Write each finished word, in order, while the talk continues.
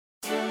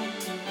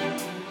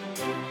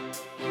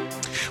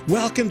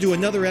Welcome to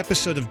another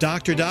episode of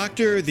Dr.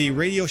 Doctor, the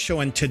radio show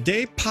and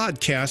Today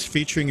podcast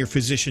featuring your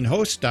physician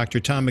host, Dr.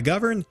 Tom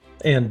McGovern.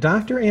 And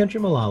Dr. Andrew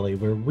Mullally,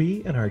 where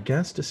we and our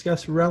guests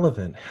discuss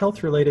relevant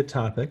health-related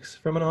topics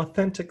from an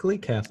authentically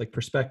Catholic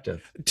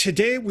perspective.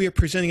 Today, we are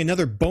presenting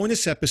another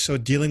bonus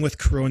episode dealing with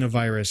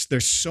coronavirus.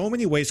 There's so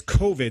many ways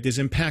COVID is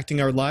impacting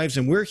our lives,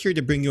 and we're here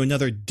to bring you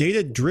another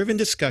data-driven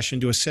discussion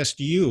to assess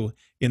you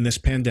in this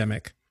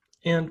pandemic.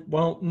 And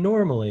while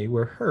normally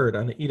we're heard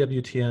on the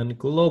EWTN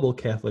Global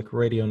Catholic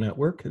Radio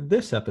Network,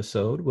 this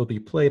episode will be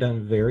played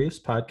on various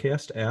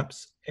podcast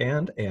apps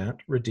and at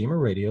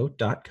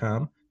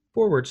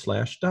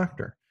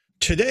redeemerradio.com/doctor.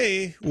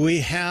 Today,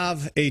 we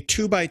have a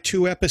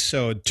 2x2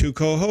 episode, 2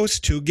 co-hosts,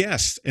 2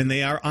 guests, and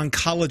they are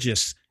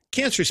oncologists,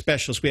 cancer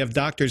specialists. We have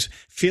doctors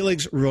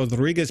Felix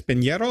Rodriguez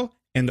Pinheiro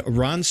and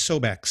Ron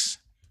Sobex.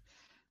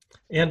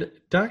 And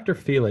Dr.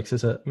 Felix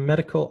is a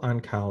medical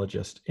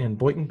oncologist in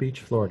Boynton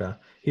Beach, Florida.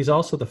 He's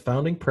also the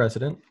founding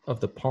president of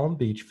the Palm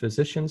Beach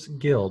Physicians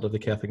Guild of the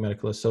Catholic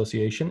Medical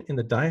Association in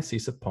the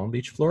Diocese of Palm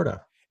Beach,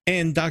 Florida.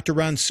 And Dr.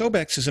 Ron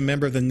Sobex is a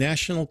member of the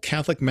National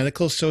Catholic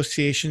Medical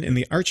Association and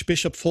the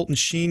Archbishop Fulton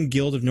Sheen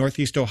Guild of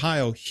Northeast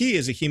Ohio. He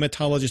is a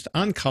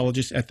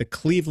hematologist-oncologist at the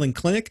Cleveland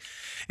Clinic,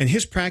 and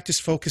his practice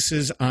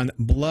focuses on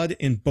blood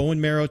and bone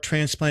marrow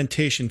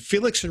transplantation.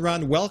 Felix and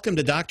Ron, welcome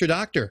to Dr.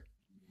 Doctor.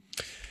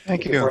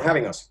 Thank you for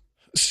having us.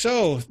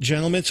 So,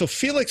 gentlemen,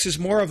 Felix is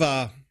more of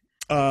a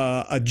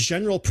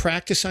general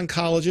practice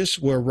oncologist,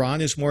 where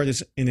Ron is more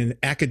in an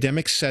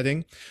academic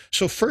setting.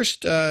 So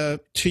first,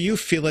 to you,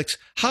 Felix,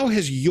 how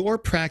has your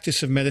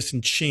practice of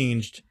medicine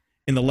changed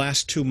in the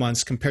last 2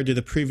 months compared to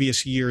the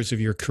previous years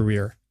of your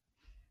career?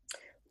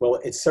 Well,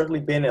 it's certainly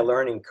been a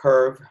learning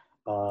curve.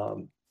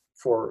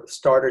 For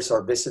starters,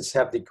 our visits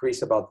have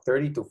decreased about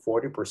 30 to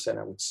 40%,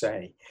 I would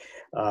say,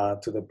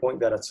 to the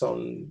point that at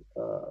some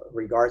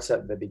regards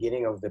at the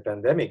beginning of the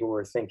pandemic, we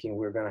were thinking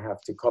we're going to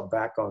have to cut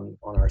back on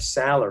our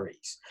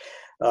salaries.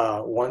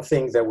 One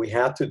thing that we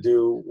had to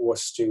do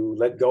was to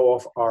let go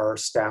of our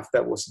staff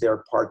that was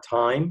there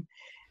part-time,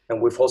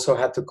 and we've also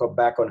had to cut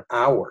back on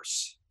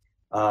hours.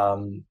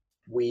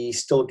 We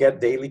still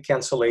get daily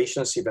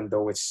cancellations, even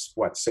though it's,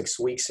 6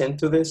 weeks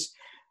into this.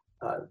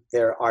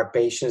 There are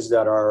patients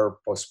that are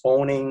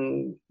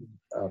postponing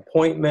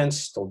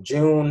appointments till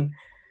June.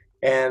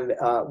 And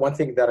one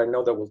thing that I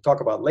know that we'll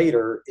talk about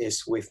later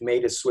is we've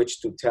made a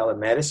switch to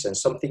telemedicine,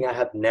 something I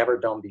had never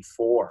done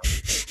before.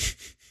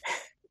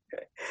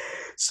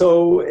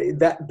 So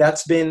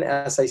that's been,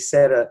 as I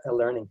said, a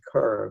learning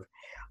curve.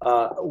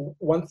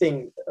 One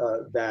thing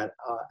that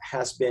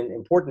has been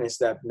important is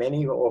that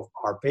many of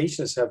our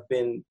patients have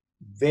been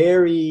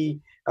very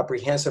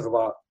apprehensive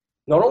about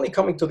not only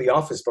coming to the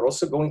office, but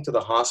also going to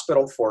the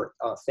hospital for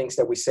things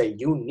that we say,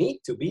 you need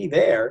to be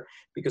there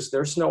because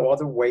there's no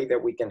other way that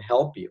we can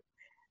help you.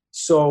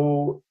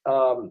 So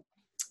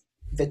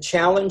the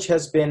challenge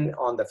has been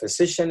on the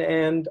physician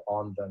end,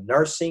 on the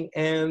nursing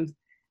end,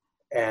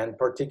 and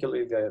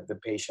particularly the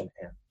patient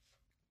end.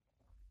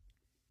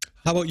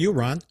 How about you,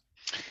 Ron?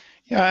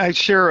 Yeah, I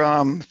share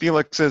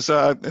Felix's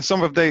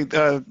some of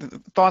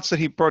the thoughts that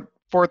he brought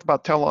forth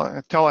about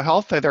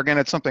telehealth. Again,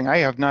 it's something I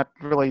have not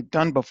really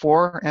done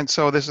before, and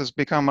so this has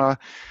become a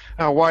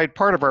wide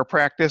part of our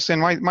practice. And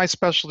my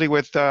specialty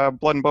with blood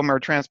and bone marrow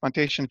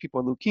transplantation,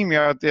 people with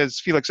leukemia, is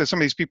Felix says some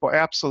of these people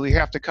absolutely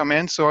have to come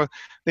in, so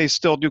they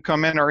still do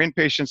come in. Our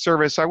inpatient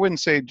service, I wouldn't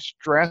say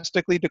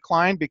drastically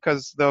declined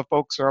because the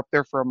folks are up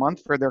there for a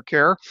month for their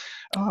care,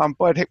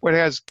 but what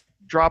has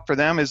drop for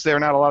them is they're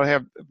not allowed to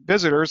have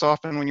visitors.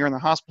 Often when you're in the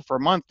hospital for a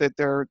month,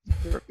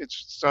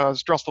 it's a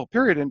stressful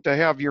period, and to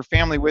have your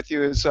family with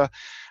you is a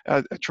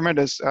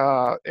tremendous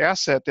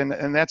asset,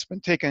 and that's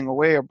been taken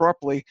away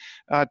abruptly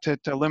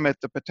to limit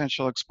the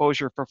potential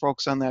exposure for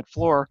folks on that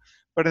floor.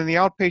 But in the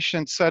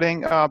outpatient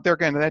setting, there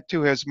again, that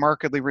too has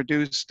markedly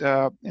reduced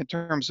in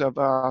terms of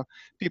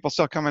people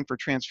still come in for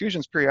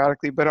transfusions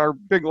periodically. But our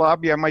big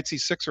lobby, I might see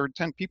 6 or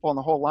 10 people in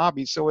the whole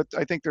lobby. So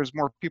I think there's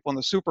more people in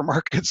the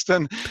supermarkets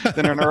than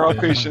in our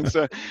outpatients.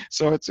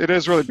 So it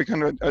has really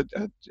become a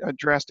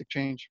drastic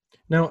change.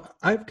 Now,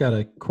 I've got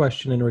a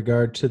question in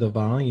regard to the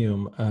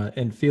volume.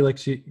 And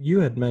Felix, you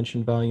had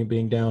mentioned volume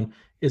being down.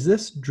 Is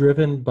this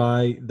driven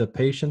by the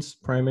patients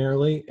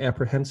primarily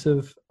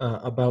apprehensive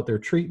about their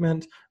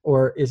treatment,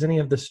 or is any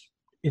of this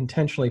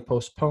intentionally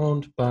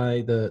postponed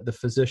by the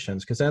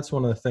physicians? Because that's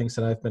one of the things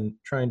that I've been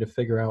trying to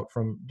figure out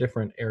from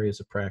different areas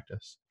of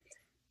practice.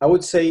 I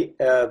would say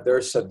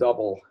there's a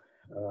double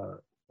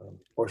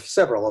or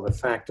several other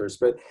factors,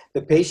 but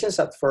the patients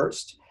at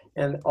first,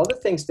 and other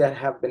things that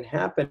have been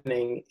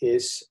happening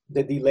is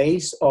the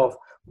delays of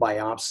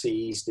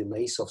biopsies,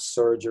 delays of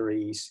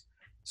surgeries.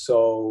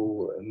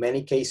 So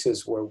many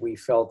cases where we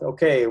felt,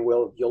 okay,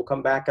 well, you'll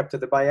come back after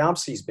the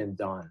biopsy's been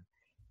done.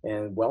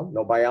 And well,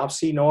 no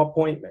biopsy, no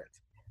appointment.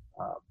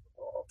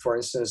 For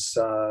instance,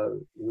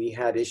 we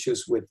had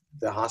issues with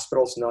the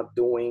hospitals not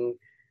doing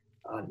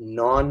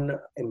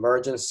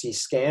non-emergency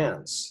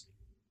scans.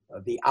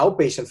 The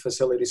outpatient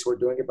facilities were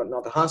doing it, but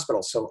not the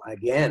hospital. So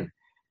again,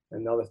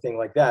 another thing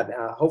like that.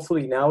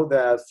 Hopefully now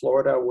that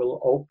Florida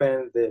will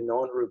open the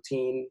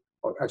non-routine,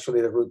 or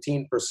actually the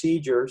routine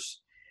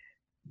procedures,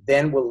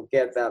 then we'll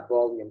get that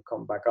volume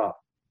come back up.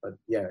 But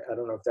yeah, I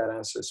don't know if that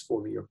answers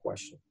fully your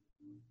question.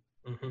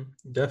 Mm-hmm.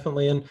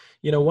 Definitely. And,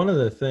 you know, one of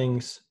the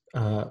things,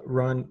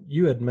 Ron,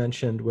 you had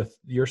mentioned with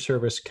your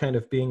service kind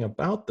of being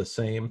about the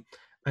same,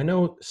 I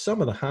know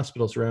some of the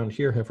hospitals around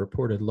here have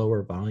reported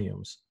lower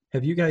volumes.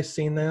 Have you guys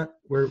seen that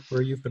where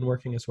you've been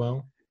working as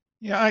well?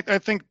 Yeah, I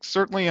think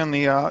certainly in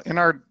the in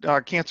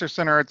our cancer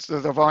center, it's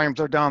the volumes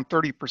are down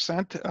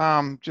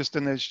 30% just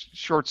in this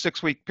short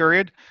 6-week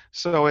period.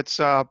 So it's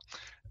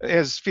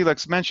as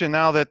Felix mentioned,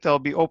 now that they'll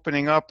be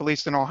opening up, at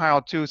least in Ohio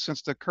too,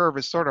 since the curve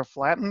is sort of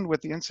flattened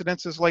with the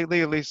incidences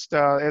lately, at least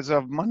as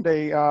of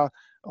Monday,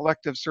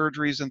 elective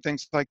surgeries and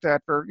things like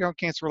that for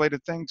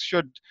cancer-related things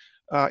should,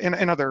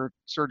 in other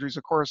surgeries,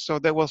 of course. So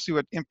that we'll see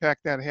what impact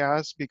that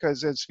has,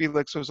 because as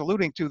Felix was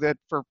alluding to, that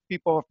for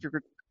people, if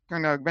you're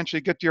going to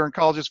eventually get to your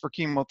oncologist for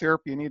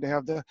chemotherapy, you need to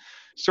have the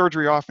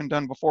surgery often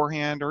done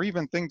beforehand, or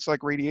even things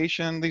like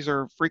radiation. These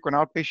are frequent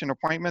outpatient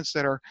appointments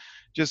that are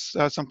just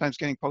sometimes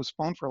getting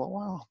postponed for a little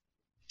while.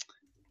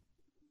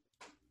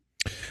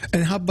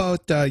 And how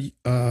about,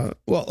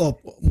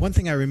 one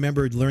thing I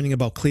remembered learning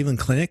about Cleveland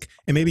Clinic,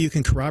 and maybe you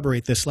can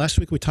corroborate this. Last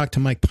week we talked to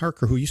Mike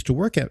Parker, who used to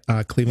work at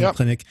Cleveland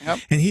Clinic,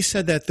 and he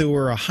said that there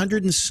were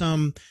 100 and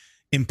some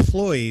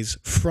employees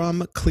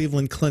from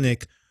Cleveland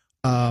Clinic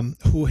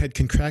who had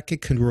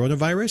contracted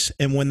coronavirus,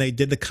 and when they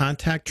did the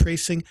contact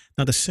tracing,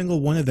 not a single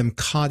one of them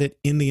caught it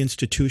in the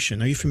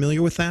institution. Are you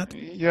familiar with that?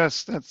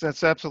 Yes,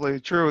 that's absolutely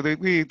true.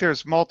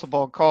 There's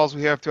multiple calls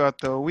we have throughout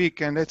the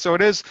week, and so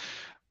it is.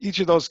 Each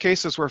of those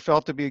cases were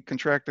felt to be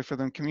contracted for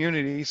the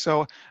community.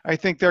 So I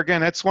think there again,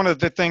 that's one of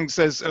the things,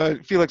 as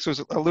Felix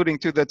was alluding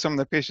to, that some of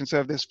the patients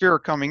have this fear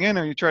of coming in,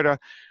 and you try to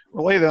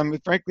relay them.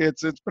 Frankly,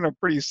 it's been a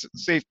pretty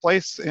safe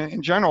place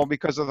in general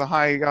because of the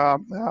high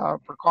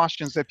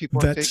precautions that people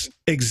are taking. That's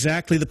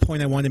exactly the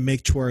point I want to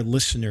make to our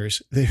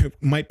listeners. There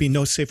might be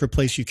no safer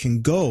place you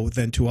can go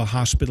than to a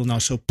hospital now.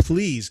 So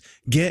please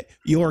get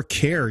your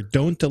care.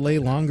 Don't delay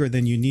longer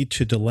than you need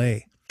to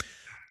delay.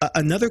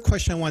 Another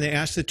question I want to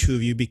ask the two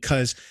of you,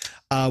 because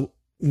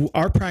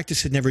our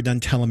practice had never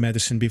done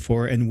telemedicine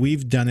before, and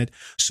we've done it.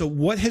 So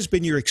what has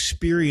been your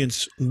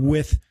experience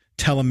with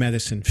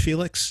telemedicine?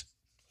 Felix?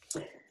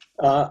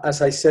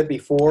 As I said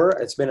before,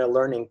 it's been a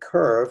learning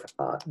curve.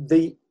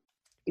 The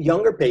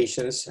younger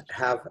patients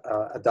have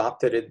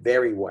adopted it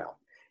very well.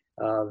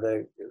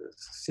 The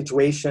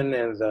situation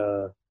and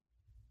the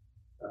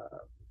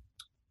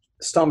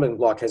stumbling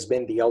block has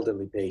been the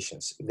elderly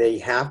patients. They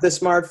have the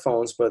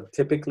smartphones, but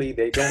typically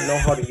they don't know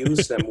how to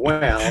use them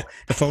well.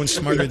 The phone's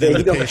smarter than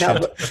the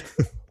patient.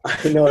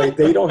 I know, if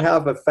they don't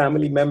have a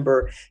family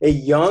member, a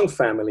young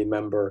family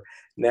member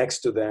next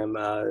to them,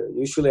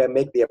 usually I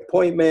make the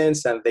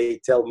appointments and they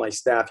tell my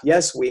staff,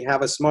 yes, we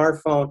have a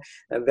smartphone.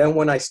 And then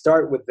when I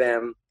start with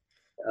them,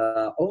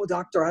 oh,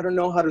 doctor, I don't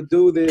know how to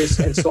do this.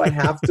 And so I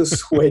have to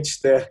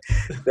switch the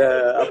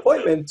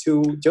appointment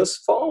to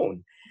just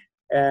phone.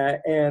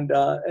 And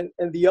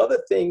the other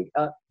thing,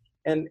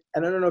 and I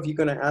don't know if you're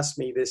going to ask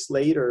me this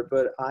later,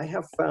 but I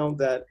have found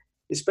that,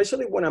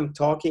 especially when I'm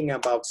talking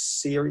about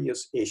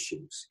serious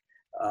issues,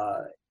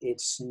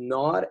 it's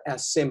not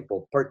as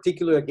simple,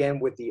 particularly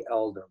again with the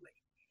elderly.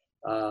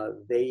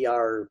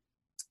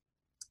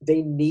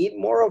 They need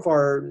more of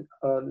our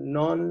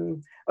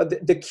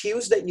the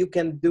cues that you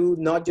can do,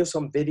 not just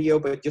on video,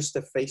 but just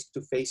the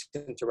face-to-face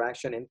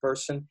interaction in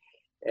person.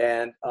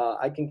 And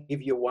I can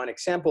give you one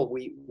example.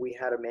 We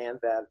had a man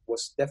that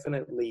was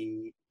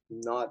definitely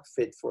not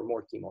fit for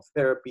more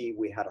chemotherapy.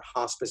 We had a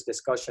hospice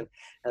discussion,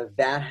 and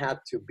that had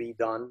to be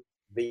done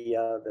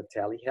via the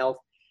telehealth.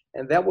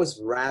 And that was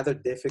rather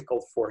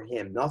difficult for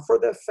him, not for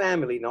the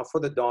family, not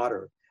for the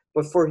daughter,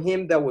 but for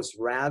him, that was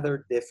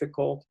rather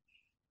difficult.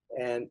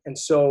 And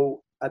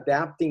so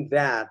adapting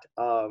that,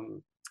 I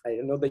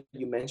know that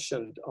you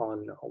mentioned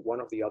on one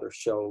of the other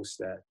shows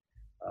that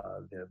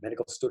the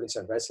medical students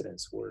and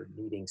residents were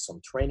needing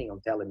some training on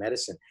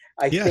telemedicine.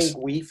 I think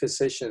we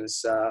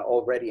physicians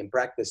already in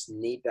practice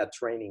need that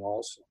training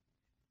also.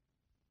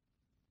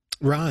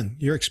 Ron,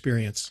 your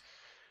experience.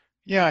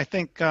 Yeah, I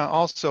think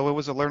also it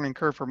was a learning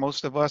curve for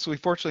most of us. We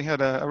fortunately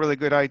had a really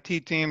good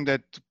IT team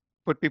that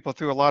put people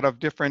through a lot of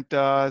different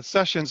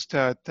sessions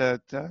to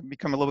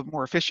become a little bit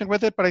more efficient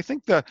with it. But I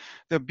think the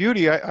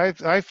beauty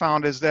I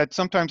found is that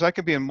sometimes I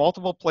could be in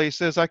multiple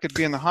places. I could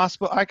be in the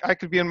hospital. I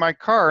could be in my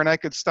car and I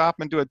could stop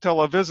and do a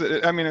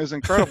televisit. I mean, it was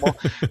incredible.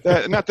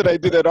 Not that I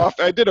do that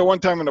often. I did it one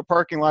time in a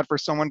parking lot for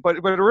someone, but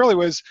it really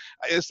was,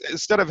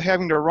 instead of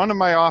having to run to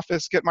my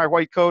office, get my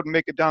white coat and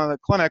make it down to the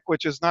clinic,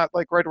 which is not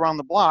like right around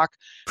the block.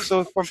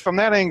 So from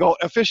that angle,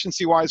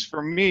 efficiency wise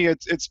for me,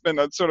 it's been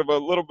a sort of a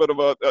little bit of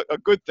a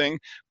good thing.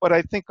 But But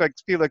I think, like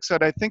Felix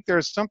said, I think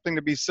there's something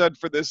to be said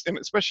for this, and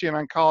especially in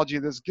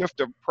oncology, this gift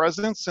of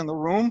presence in the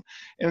room,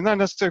 and not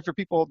necessarily for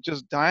people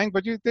just dying,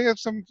 but they have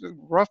some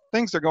rough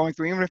things they're going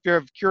through, even if you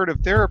have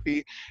curative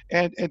therapy,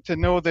 and to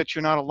know that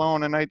you're not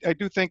alone. And I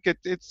do think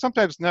it's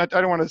sometimes not,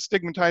 I don't want to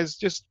stigmatize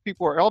just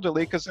people who are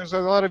elderly, because there's a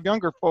lot of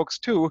younger folks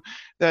too,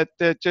 that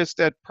just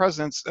that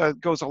presence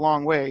goes a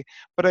long way.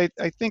 But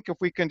I think if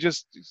we can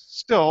just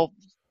still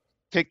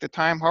take the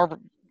time, however,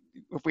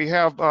 if we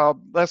have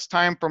less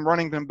time from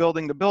running from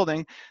building to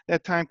building,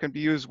 that time can be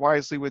used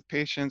wisely with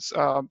patients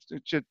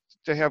to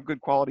have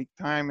good quality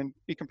time and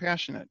be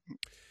compassionate.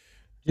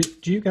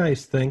 Do you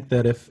guys think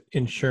that if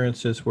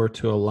insurances were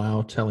to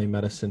allow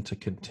telemedicine to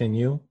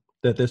continue,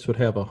 that this would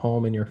have a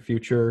home in your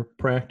future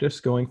practice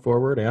going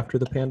forward after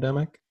the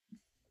pandemic?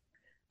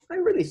 I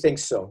really think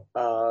so.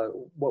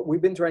 What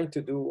we've been trying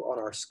to do on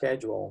our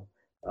schedule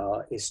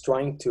is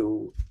trying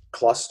to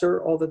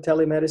cluster all the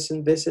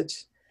telemedicine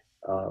visits.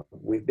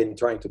 We've been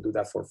trying to do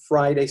that for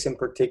Fridays in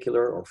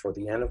particular, or for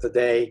the end of the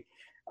day.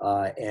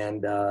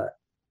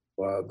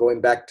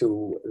 Going back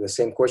to the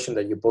same question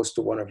that you posed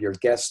to one of your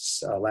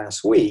guests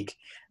last week,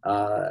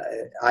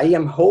 I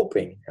am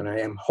hoping and I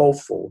am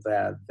hopeful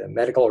that the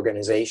medical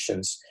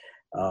organizations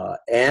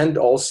and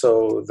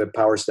also the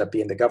powers that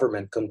be in the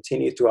government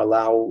continue to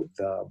allow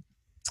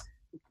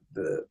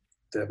the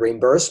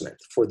reimbursement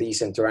for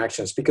these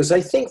interactions, because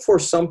I think for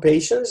some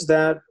patients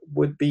that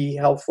would be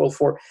helpful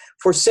for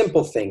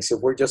simple things. If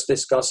we're just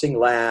discussing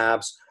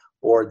labs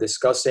or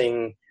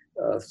discussing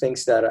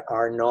things that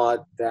are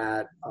not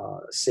that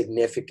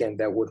significant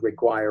that would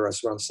require,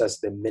 as Ron says,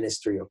 the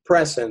ministry of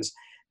presence,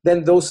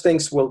 then those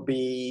things will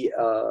be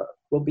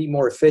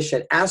more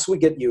efficient as we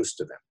get used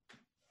to them.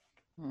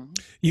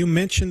 You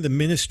mentioned the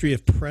ministry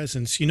of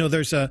presence. You know,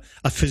 there's a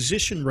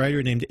physician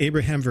writer named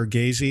Abraham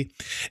Verghese,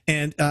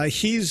 and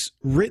he's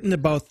written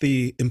about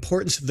the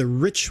importance of the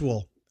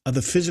ritual of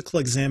the physical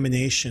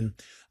examination.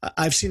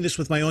 I've seen this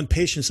with my own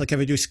patients, like if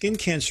I do skin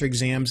cancer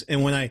exams,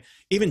 and when I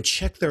even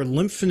check their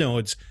lymph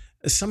nodes,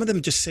 some of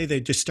them just say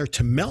they just start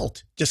to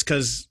melt just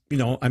because, you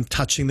know, I'm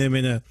touching them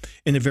in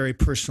a very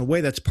personal way.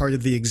 That's part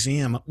of the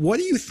exam. What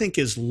do you think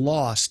is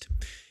lost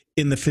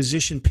in the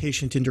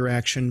physician-patient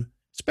interaction,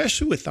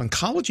 especially with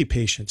oncology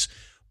patients,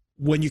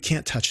 when you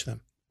can't touch them?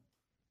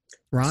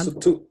 Ron?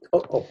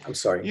 I'm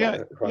sorry.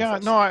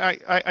 No,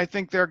 I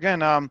think there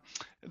again,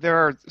 there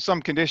are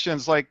some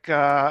conditions like,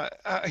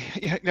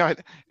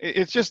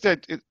 it's just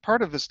that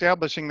part of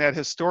establishing that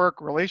historic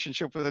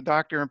relationship with a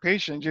doctor and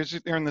patient,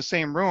 they're in the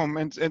same room,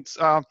 and it's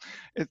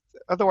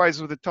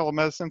otherwise with the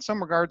telemedicine, in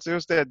some regards,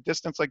 there's that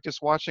distance, like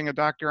just watching a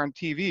doctor on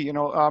TV, you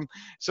know.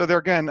 So there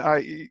again,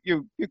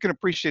 you can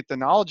appreciate the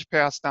knowledge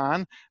passed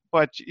on,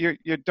 but you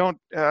don't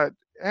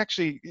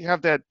actually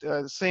have that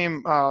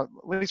same, at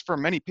least for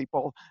many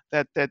people,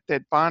 that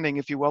bonding,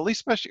 if you will, at least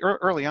especially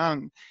early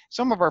on.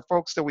 Some of our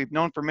folks that we've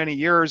known for many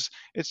years,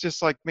 it's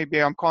just like maybe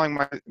I'm calling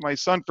my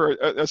son for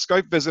a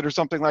Skype visit or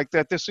something like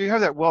that. So you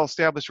have that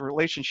well-established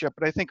relationship.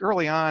 But I think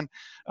early on,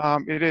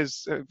 it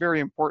is very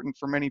important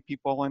for many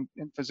people and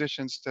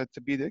physicians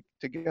to be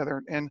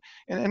together, and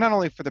not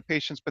only for the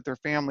patients but their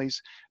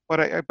families. But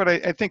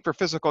I think for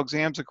physical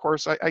exams, of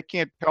course, I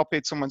can't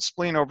palpate someone's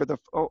spleen over the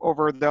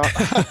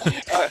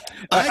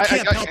I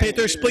can't palpate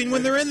their spleen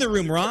when they're in the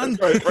room, Ron.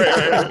 Right.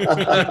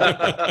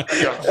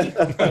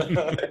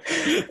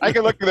 I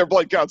can look at their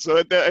blood count, so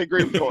I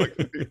agree with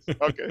you.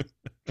 Okay.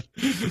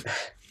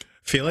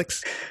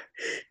 Felix?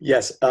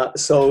 Yes.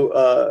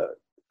 So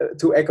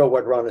to echo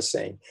what Ron is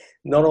saying,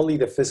 not only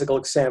the physical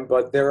exam,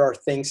 but there are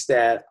things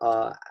that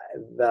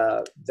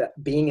that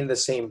being in the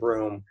same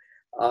room,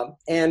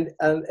 and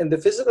the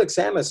physical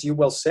exam, as you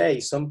will say,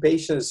 some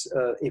patients,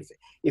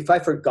 if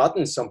I've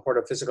forgotten some part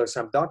of physical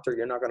exam, doctor,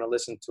 you're not going to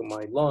listen to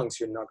my lungs,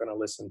 you're not going to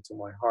listen to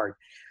my heart.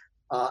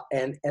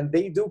 And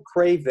they do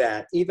crave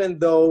that, even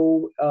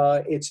though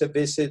it's a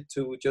visit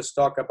to just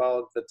talk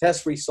about the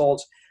test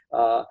results,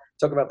 talk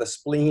about the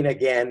spleen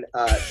again.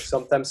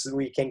 Sometimes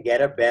we can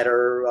get a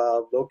better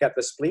look at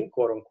the spleen,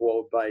 quote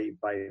unquote, by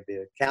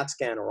the CAT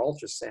scan or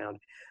ultrasound.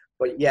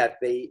 But yet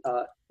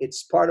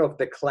it's part of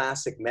the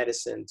classic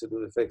medicine to do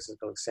the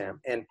physical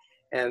exam.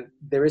 And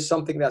there is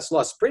something that's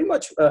lost. Pretty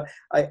much,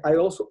 I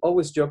also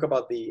always joke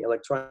about the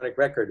electronic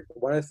record.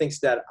 One of the things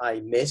that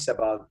I miss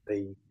about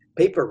the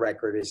paper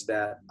record is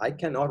that I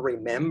cannot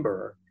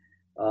remember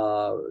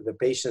the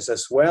patients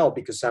as well,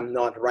 because I'm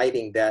not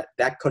writing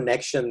that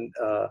connection,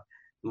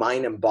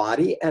 mind and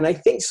body. And I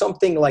think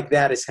something like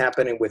that is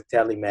happening with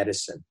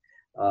telemedicine.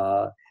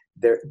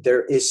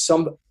 There is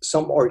some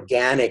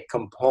organic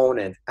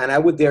component, and I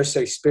would dare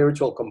say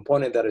spiritual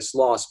component, that is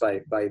lost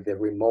by the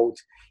remote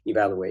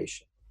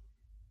evaluation.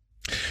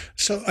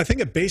 So I think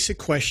a basic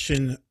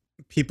question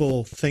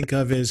people think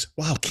of is,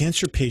 wow,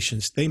 cancer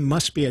patients, they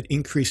must be at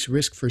increased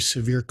risk for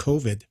severe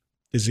COVID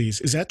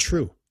disease. Is that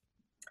true?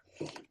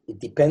 It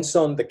depends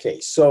on the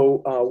case.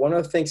 So one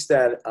of the things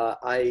that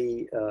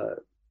I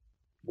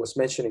was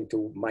mentioning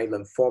to my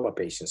lymphoma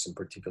patients in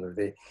particular,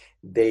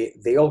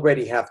 they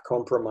already have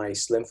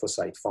compromised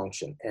lymphocyte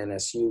function. And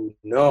as you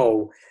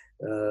know,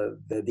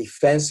 the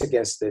defense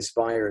against this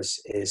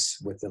virus is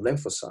with the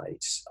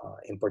lymphocytes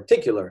in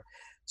particular.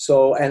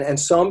 So, and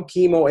some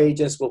chemo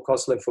agents will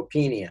cause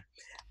lymphopenia.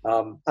 I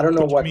don't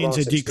know Which what means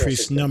Ron's a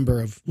decreased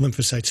number of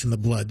lymphocytes in the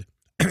blood.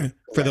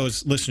 For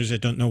those listeners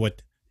that don't know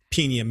what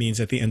penia means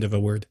at the end of a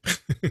word.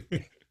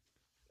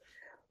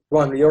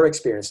 Ron, your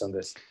experience on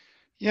this?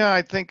 Yeah,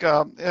 I think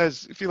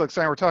as Felix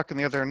and I were talking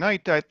the other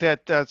night,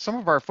 that some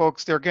of our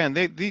folks there again,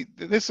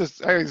 this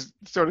is, I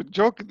sort of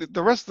joke,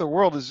 the rest of the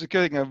world is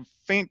getting a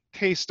faint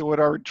taste of what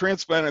our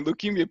transplant and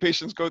leukemia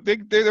patients go.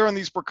 They're on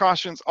these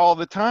precautions all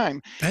the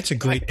time. That's a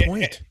great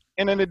point.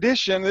 And in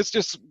addition,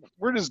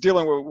 we're just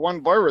dealing with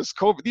one virus,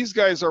 COVID. These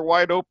guys are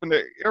wide open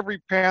to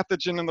every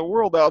pathogen in the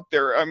world out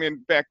there. I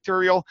mean,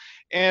 bacterial.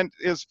 And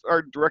as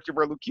our director of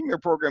our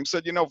leukemia program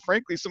said,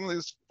 frankly, some of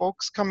these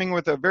folks coming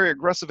with a very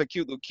aggressive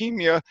acute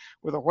leukemia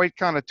with a white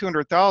count of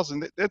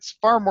 200,000, it's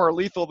far more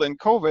lethal than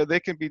COVID. They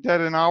can be dead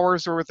in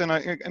hours or within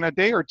a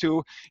day or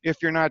two if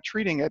you're not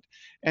treating it.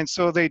 And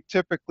so they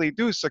typically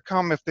do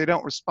succumb if they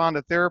don't respond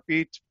to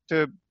therapy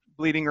to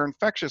bleeding or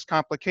infectious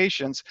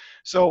complications.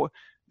 So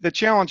the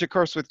challenge, of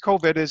course, with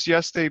COVID is,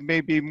 yes, they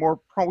may be more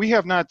prone. We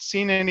have not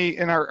seen any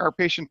in our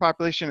patient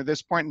population at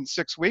this point in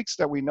 6 weeks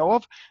that we know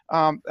of.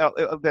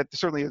 That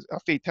certainly is a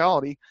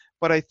fatality.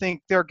 But I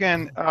think there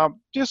again,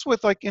 just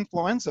with like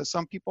influenza,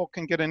 some people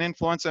can get an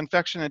influenza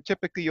infection, and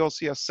typically you'll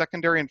see a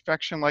secondary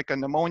infection like a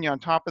pneumonia on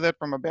top of that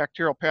from a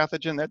bacterial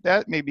pathogen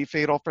that may be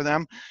fatal for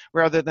them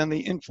rather than the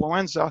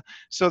influenza.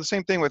 So the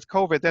same thing with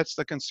COVID. That's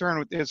the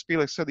concern, as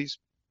Felix said, these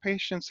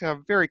patients have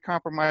very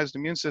compromised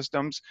immune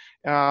systems,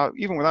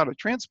 even without a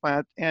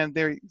transplant, and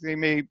they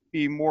may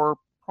be more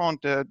prone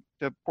to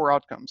poor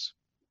outcomes.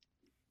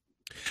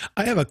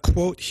 I have a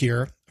quote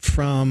here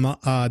from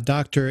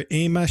Dr.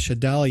 Ema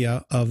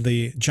Shadalia of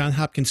the Johns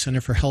Hopkins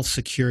Center for Health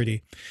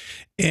Security.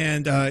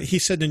 And he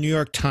said in the New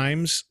York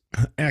Times,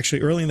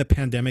 actually early in the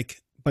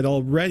pandemic, but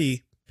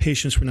already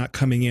patients were not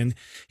coming in.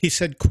 He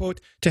said, quote,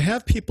 to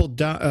have people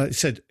die,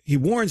 he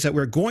warns that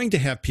we're going to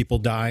have people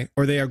die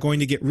or they are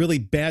going to get really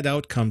bad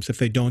outcomes if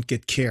they don't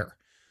get care.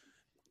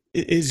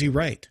 Is he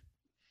right?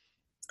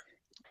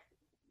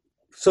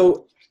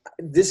 So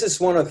this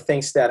is one of the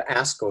things that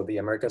ASCO, the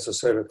American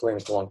Society of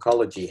Clinical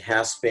Oncology,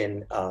 has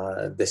been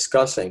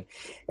discussing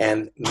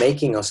and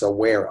making us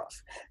aware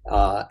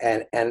of.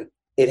 And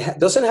it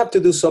doesn't have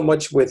to do so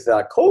much with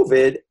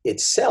COVID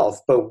itself,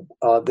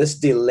 but this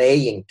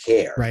delay in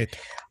care. Right.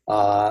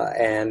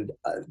 And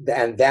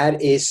that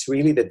is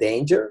really the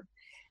danger.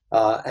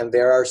 And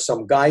there are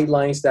some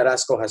guidelines that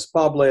ASCO has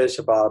published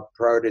about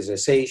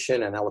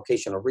prioritization and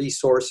allocation of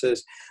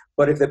resources.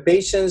 But if the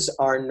patients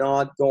are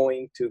not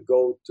going to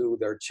go to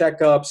their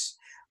checkups,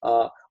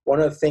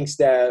 one of the things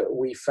that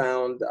we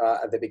found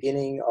at the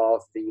beginning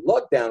of the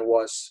lockdown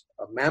was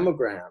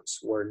mammograms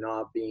were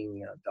not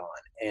being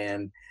done,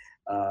 and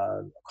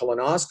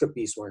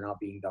colonoscopies were not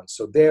being done.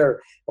 So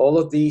all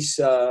of these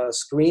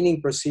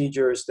screening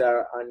procedures that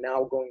are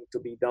now going to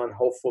be done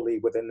hopefully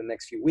within the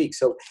next few weeks.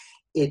 So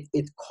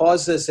it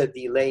causes a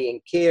delay in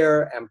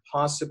care and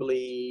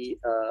possibly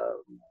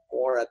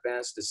more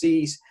advanced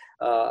disease.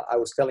 I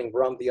was telling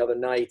Ron the other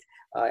night,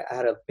 I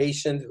had a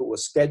patient who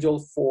was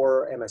scheduled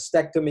for a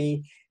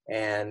mastectomy,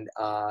 and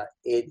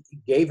it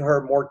gave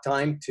her more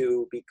time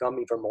to become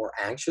even more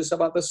anxious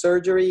about the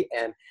surgery.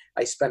 And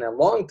I spent a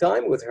long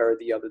time with her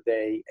the other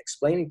day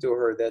explaining to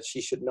her that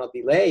she should not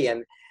delay.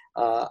 And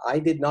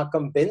I did not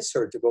convince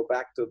her to go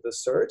back to the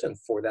surgeon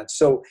for that.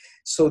 So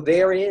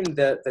therein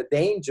the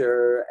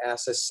danger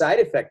as a side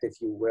effect, if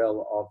you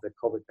will, of the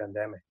COVID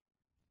pandemic.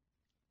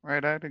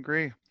 Right, I'd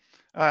agree.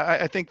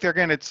 I think there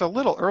again, it's a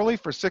little early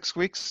for 6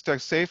 weeks to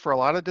say for a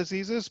lot of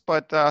diseases,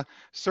 but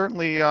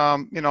certainly,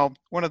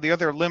 one of the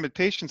other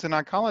limitations in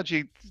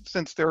oncology,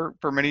 since there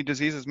for many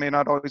diseases may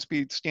not always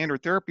be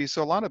standard therapy,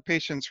 so a lot of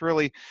patients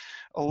really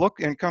look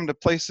and come to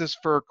places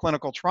for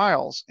clinical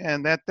trials,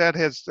 and that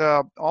has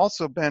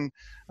also been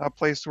a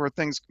place where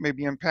things may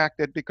be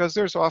impacted because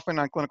there's often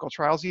on clinical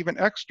trials even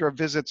extra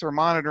visits or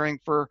monitoring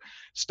for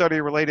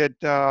study-related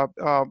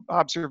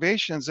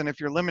observations, and if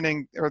you're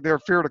limiting or their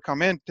fear to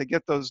come in to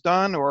get those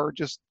done, or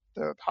just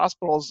the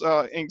hospital's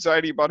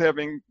anxiety about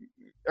having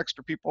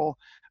extra people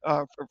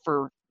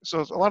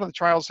so a lot of the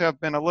trials have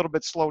been a little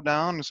bit slowed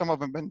down, and some of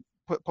them have been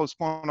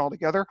postponed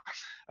altogether.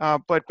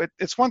 But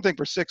it's one thing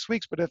for 6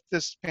 weeks, but if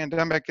this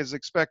pandemic is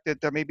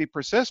expected to maybe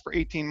persist for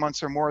 18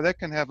 months or more, that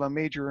can have a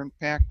major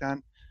impact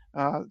on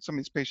some of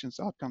these patients'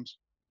 outcomes.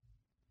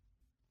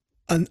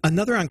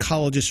 Another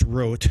oncologist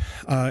wrote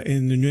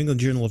in the New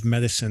England Journal of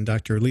Medicine,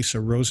 Dr. Lisa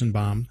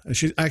Rosenbaum.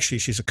 She's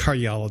a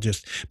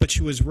cardiologist, but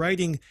she was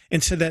writing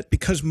and said that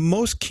because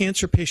most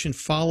cancer patient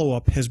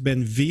follow-up has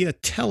been via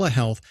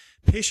telehealth,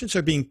 patients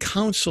are being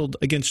counseled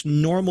against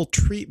normal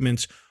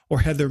treatments or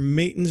have their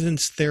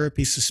maintenance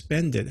therapy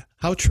suspended.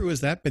 How true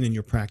has that been in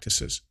your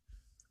practices?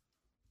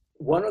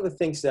 One of the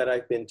things that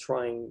I've been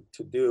trying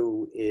to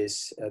do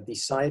is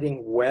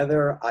deciding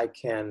whether I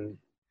can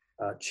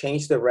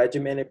change the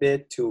regimen a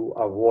bit to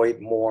avoid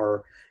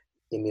more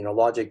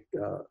immunologic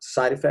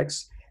side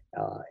effects.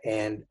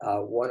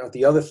 One of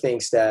the other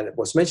things that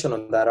was mentioned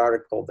on that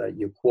article that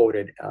you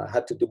quoted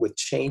had to do with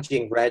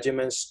changing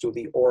regimens to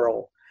the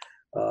oral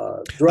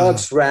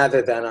drugs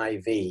rather than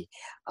IV.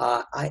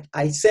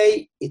 I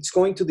say it's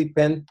going to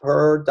depend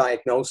per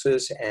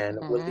diagnosis and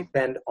will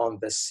depend on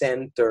the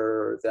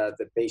center that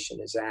the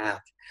patient is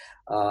at.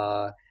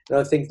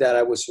 Another thing that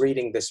I was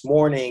reading this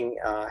morning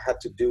had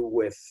to do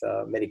with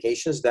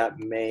medications that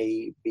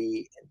may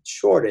be in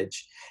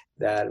shortage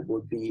that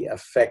would be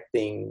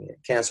affecting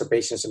cancer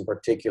patients in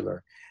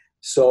particular.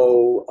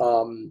 So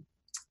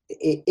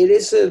it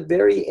is a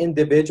very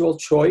individual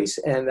choice,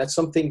 and that's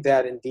something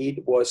that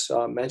indeed was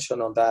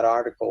mentioned on that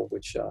article,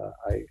 which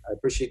I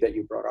appreciate that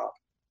you brought up.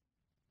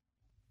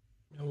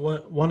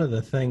 One of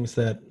the things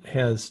that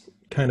has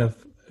kind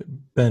of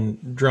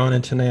been drawn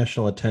into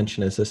national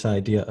attention is this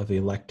idea of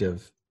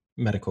elective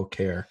medical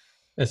care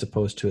as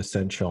opposed to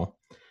essential.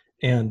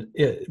 And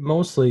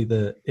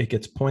it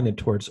gets pointed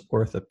towards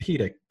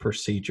orthopedic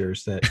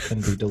procedures that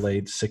can be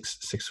delayed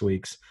six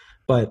weeks.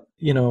 But,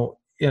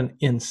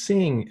 in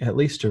seeing, at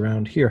least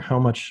around here, how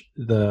much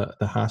the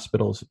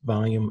hospital's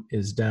volume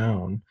is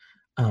down,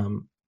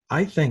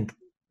 I think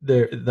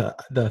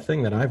the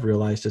thing that I've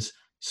realized is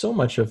so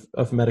much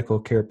of medical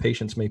care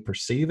patients may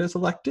perceive as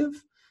elective,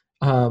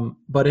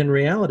 but in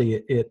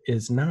reality, it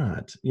is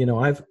not.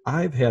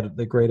 I've had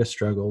the greatest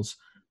struggles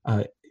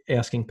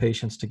asking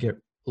patients to get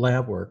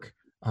lab work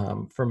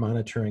for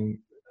monitoring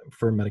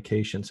for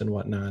medications and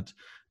whatnot.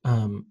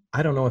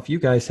 I don't know if you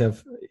guys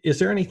is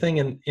there anything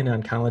in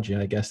oncology,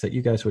 I guess, that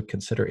you guys would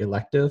consider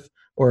elective,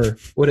 or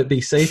would it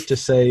be safe to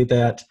say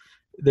that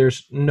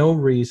there's no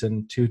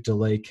reason to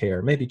delay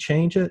care? Maybe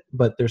change it,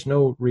 but there's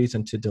no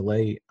reason to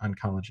delay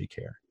oncology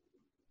care.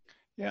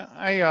 Yeah,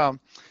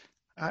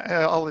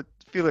 I'll let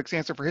Felix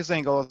answer for his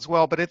angle as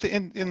well, but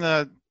in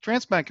the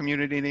transplant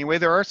community anyway,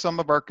 there are some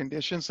of our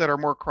conditions that are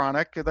more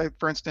chronic, like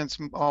for instance,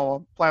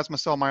 plasma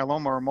cell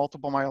myeloma or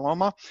multiple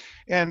myeloma,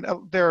 and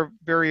they're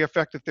very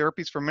effective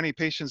therapies for many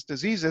patients'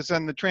 diseases,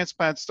 and the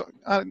transplants,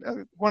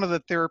 one of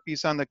the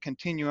therapies on the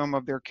continuum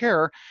of their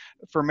care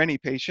for many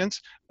patients.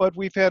 But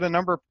we've had a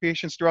number of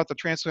patients throughout the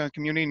transplant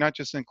community, not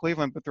just in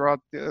Cleveland, but throughout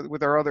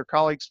with our other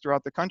colleagues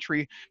throughout the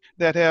country,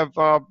 that have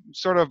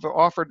sort of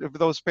offered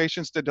those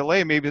patients to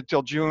delay maybe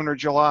until June or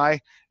July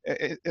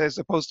as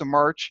opposed to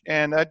March,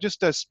 and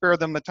just to spare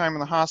them the time in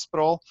the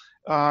hospital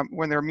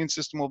when their immune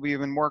system will be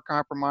even more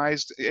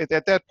compromised.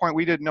 At that point,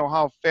 we didn't know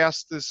how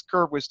fast this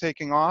curve was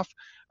taking off,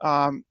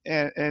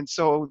 and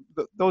so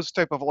those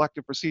type of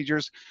elective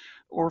procedures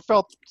were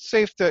felt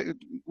safe to,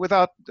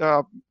 without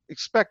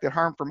expected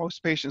harm for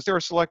most patients. There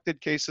are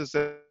selected cases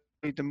that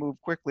need to move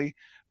quickly,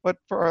 but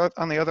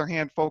on the other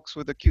hand, folks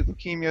with acute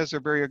leukemias or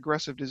very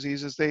aggressive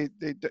diseases, I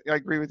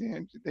agree with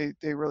you,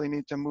 they really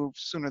need to move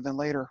sooner than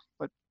later.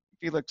 But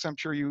Felix, I'm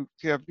sure you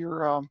have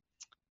your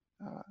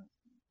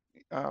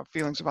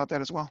feelings about that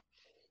as well.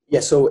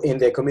 Yeah, so in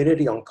the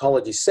community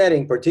oncology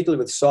setting,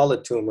 particularly with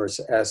solid tumors,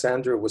 as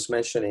Andrew was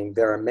mentioning,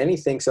 there are many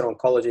things in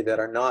oncology that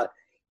are not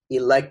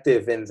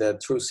elective in the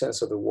true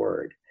sense of the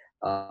word.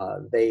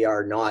 They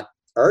are not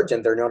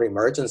urgent, they're not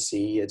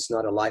emergency, it's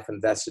not a life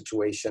and death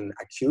situation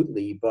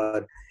acutely,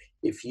 but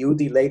if you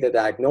delay the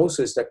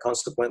diagnosis, that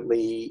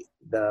consequently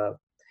the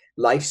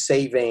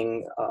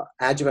life-saving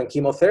adjuvant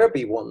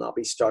chemotherapy will not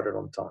be started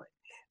on time.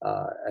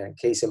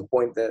 Case in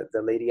point,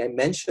 the lady I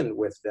mentioned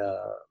with the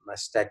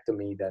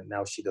mastectomy that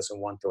now she doesn't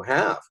want to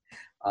have.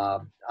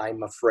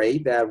 I'm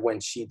afraid that when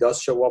she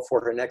does show up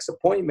for her next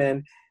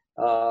appointment,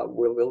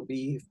 we'll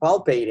be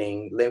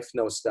palpating lymph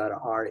nodes that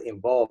are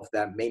involved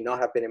that may not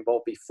have been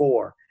involved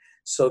before.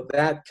 So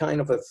that kind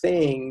of a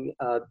thing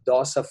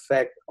does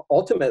affect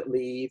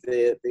ultimately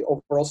the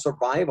overall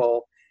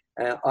survival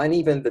and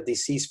even the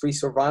disease-free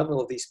survival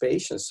of these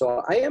patients.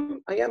 So I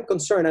am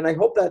concerned, and I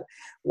hope that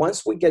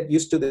once we get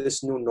used to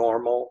this new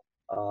normal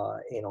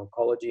in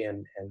oncology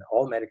and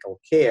all medical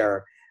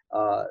care,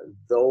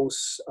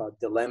 those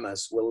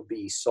dilemmas will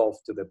be solved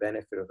to the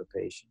benefit of the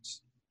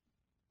patients.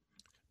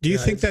 Do you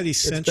think that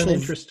essential? It's been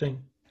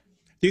interesting.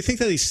 Do you think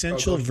that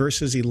essential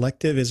versus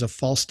elective is a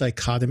false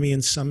dichotomy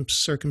in some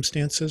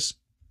circumstances?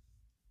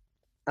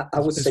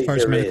 I would say as far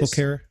as medical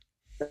care.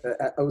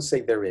 I would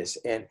say there is,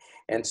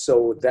 and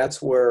so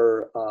that's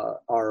where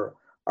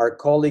our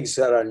colleagues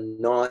that are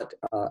not,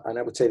 and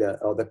I would say that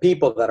the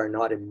people that are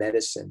not in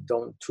medicine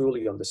don't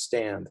truly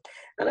understand,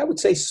 and I would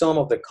say some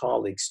of the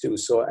colleagues too.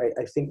 So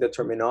I think the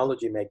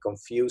terminology may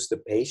confuse the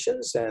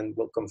patients and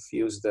will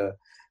confuse the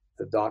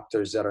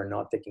doctors that are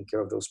not taking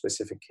care of those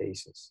specific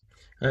cases.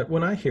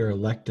 When I hear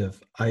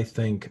elective, I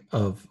think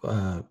of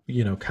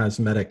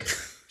cosmetic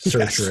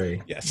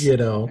surgery. Yes.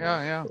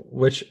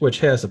 Which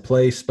has a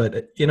place,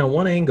 but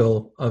one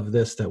angle of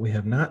this that we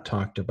have not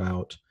talked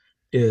about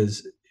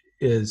is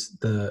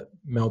the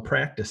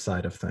malpractice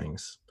side of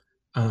things.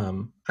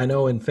 I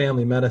know in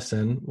family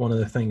medicine, one of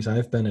the things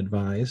I've been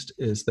advised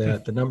is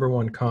that the number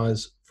one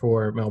cause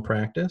for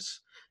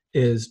malpractice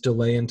is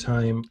delay in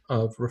time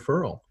of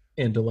referral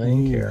and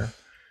delaying care.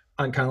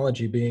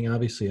 Oncology being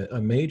obviously a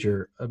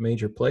major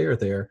player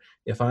there.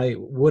 If I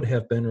would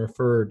have been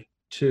referred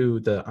to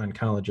the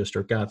oncologist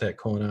or got that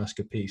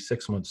colonoscopy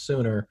 6 months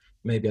sooner,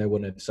 maybe I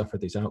wouldn't have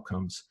suffered these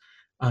outcomes.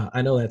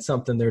 I know that's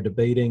something they're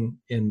debating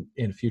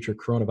in future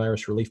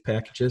coronavirus relief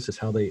packages, is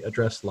how they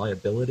address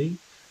liability,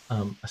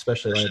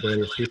 especially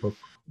liability if people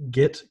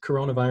get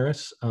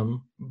coronavirus.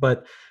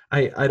 But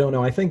I don't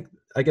know.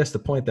 I guess the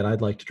point that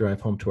I'd like to drive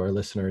home to our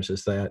listeners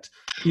is that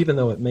even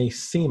though it may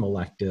seem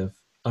elective,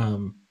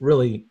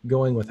 really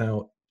going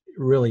without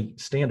really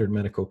standard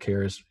medical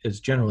care is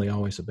generally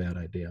always a bad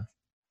idea.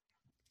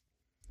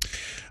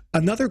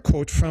 Another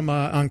quote from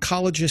an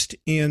oncologist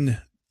in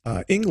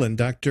England,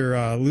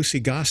 Dr. Lucy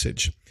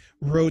Gossage,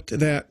 wrote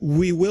that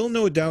we will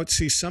no doubt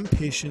see some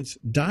patients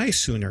die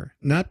sooner,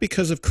 not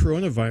because of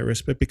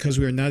coronavirus, but because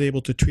we are not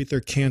able to treat their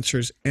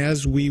cancers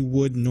as we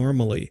would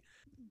normally.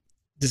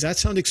 Does that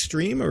sound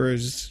extreme, or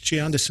is she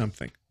onto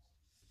something?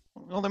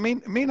 Well, there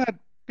may not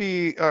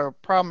be a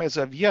problem as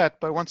of yet,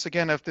 but once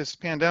again, if this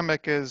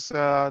pandemic is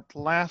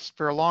lasts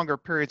for longer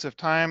periods of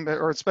time,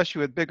 or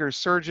especially with bigger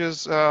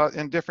surges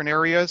in different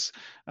areas,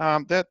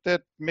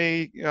 that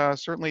may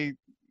certainly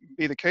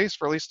be the case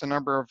for at least a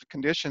number of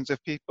conditions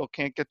if people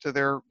can't get to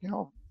their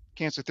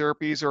cancer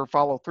therapies or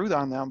follow through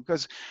on them,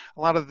 because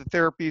a lot of the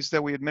therapies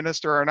that we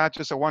administer are not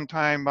just a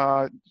one-time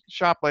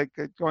shot, like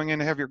going in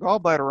to have your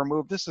gallbladder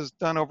removed. This is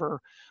done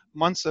over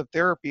months of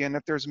therapy, and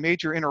if there's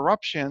major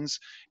interruptions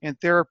in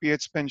therapy,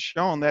 it's been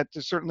shown that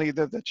certainly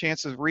the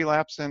chances of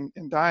relapse and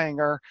dying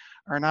are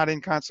not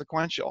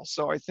inconsequential.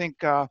 So I think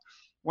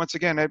once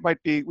again, it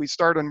might be we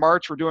start in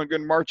March, we're doing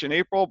good in March and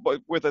April, but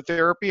with a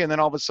therapy, and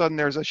then all of a sudden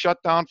there's a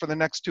shutdown for the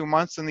next 2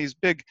 months, and these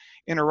big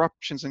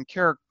interruptions in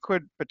care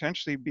could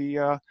potentially be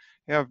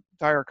have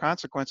dire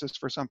consequences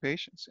for some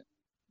patients.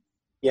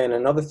 Yeah, and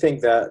another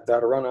thing that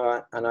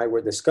Ron and I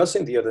were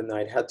discussing the other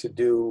night had to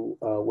do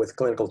with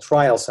clinical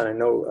trials, and I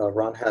know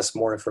Ron has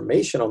more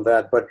information on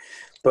that, but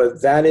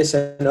that is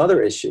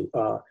another issue.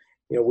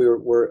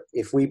 We're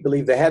if we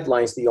believe the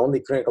headlines, the only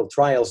clinical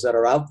trials that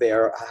are out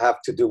there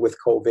have to do with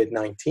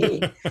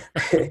COVID-19,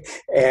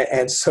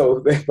 and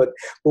so, but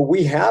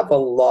we have a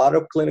lot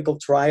of clinical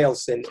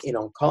trials in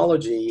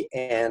oncology,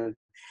 and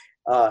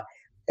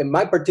in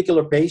my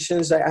particular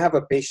patients, I have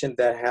a patient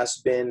that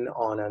has been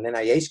on an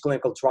NIH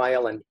clinical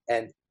trial,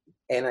 and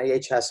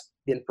NIH has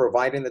been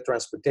providing the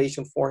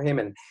transportation for him,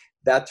 and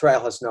that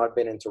trial has not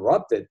been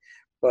interrupted.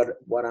 But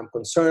what I'm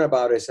concerned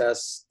about is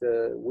as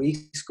the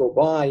weeks go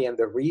by and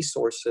the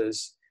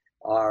resources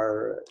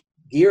are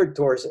geared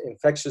towards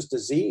infectious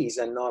disease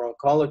and not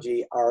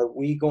oncology, are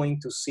we going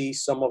to see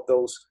some of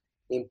those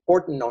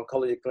important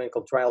oncology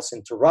clinical trials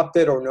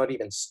interrupted or not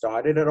even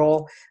started at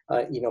all?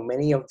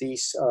 Many of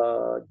these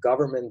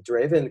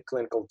government-driven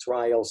clinical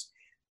trials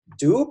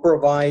do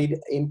provide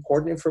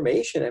important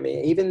information. I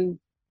mean, even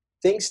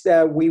things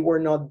that we were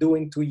not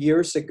doing 2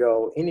 years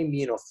ago in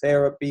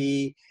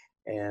immunotherapy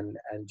and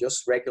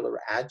just regular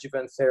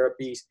adjuvant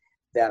therapies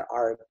that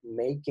are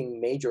making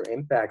major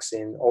impacts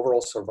in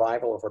overall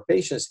survival of our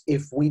patients.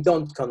 If we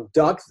don't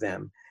conduct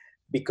them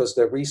because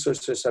the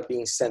resources are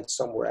being sent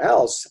somewhere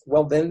else,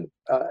 well, then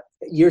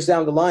years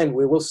down the line,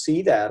 we will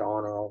see that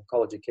on our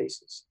oncology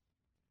cases.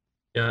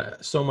 Yeah,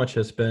 so much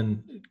has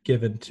been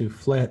given to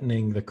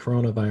flattening the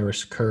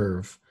coronavirus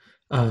curve.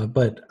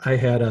 But I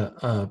had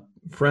a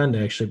friend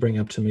actually bring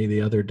up to me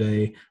the other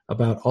day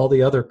about all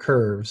the other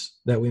curves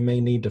that we may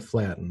need to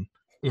flatten,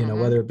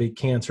 whether it be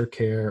cancer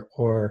care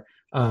or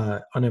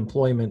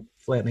unemployment,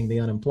 flattening the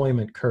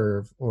unemployment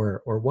curve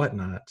or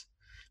whatnot.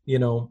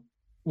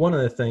 One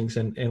of the things,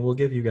 and we'll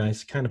give you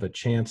guys kind of a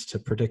chance to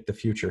predict the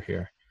future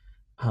here.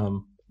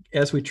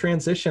 As we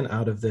transition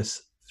out of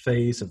this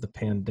phase of the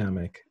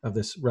pandemic, of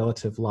this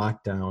relative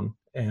lockdown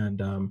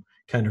and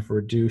kind of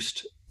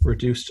reduced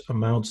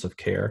amounts of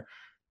care,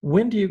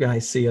 when do you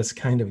guys see us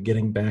kind of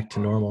getting back to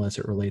normal as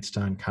it relates to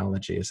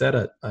oncology? Is that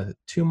a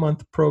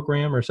 2-month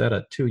program or is that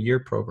a 2-year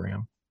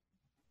program?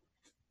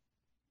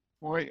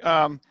 Boy,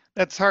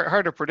 that's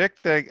hard to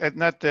predict.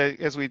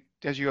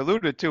 As you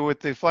alluded to with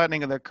the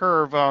flattening of the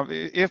curve.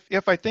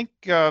 If I think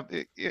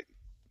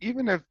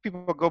even if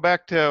people go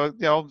back to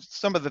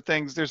some of the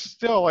things, there's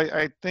still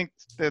I think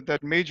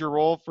that major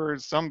role for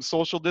some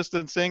social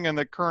distancing and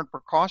the current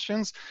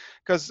precautions,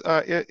 because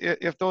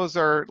if those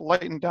are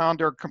lightened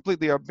down or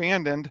completely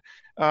abandoned,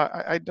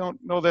 I don't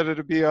know that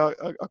it'd be a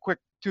quick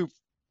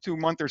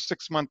 2-month or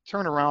 6-month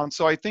turnaround.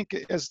 So I think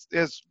as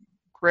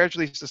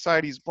gradually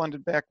society's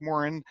blended back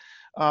more in,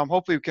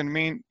 hopefully we can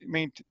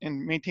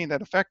maintain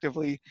that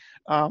effectively.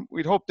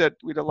 We'd hope that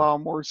we'd allow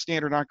more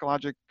standard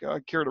oncologic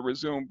care to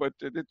resume, but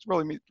it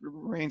really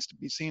remains to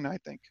be seen, I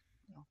think.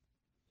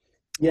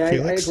 Yeah,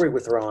 I agree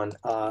with Ron.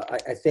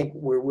 I think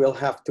we will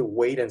have to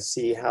wait and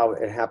see how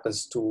it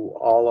happens to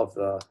all of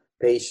the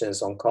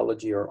patients,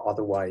 oncology or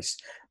otherwise.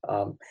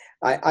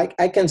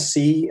 I can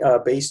see,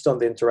 based on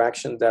the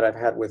interaction that I've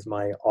had with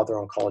my other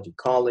oncology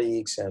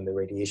colleagues and the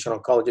radiation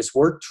oncologists,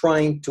 we're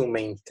trying to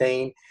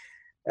maintain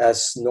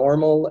as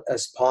normal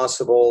as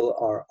possible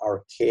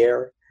our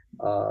care,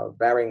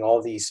 barring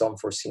all these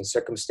unforeseen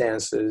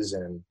circumstances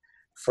and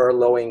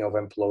furloughing of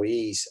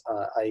employees.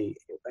 I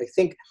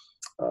think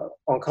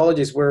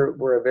oncologists,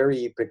 we're a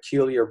very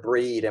peculiar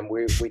breed, and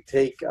we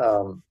take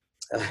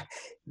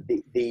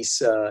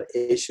these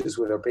issues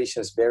with our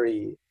patients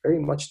very, very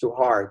much to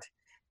heart.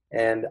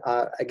 And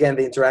again,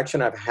 the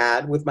interaction I've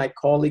had with my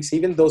colleagues,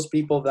 even those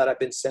people that I've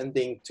been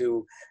sending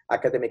to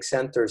academic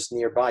centers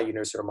nearby,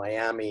 University of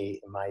Miami,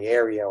 in my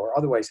area, or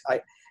otherwise,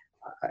 I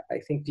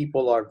think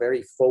people are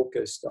very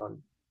focused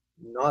on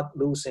not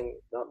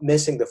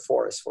missing the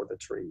forest for the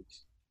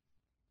trees.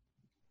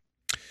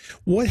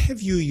 What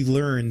have you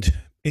learned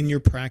in your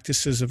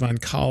practices of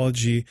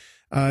oncology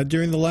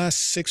during the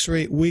last 6 or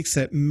 8 weeks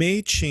that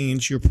may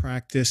change your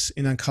practice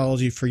in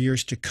oncology for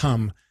years to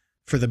come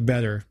for the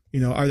better?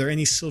 Are there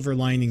any silver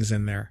linings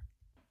in there?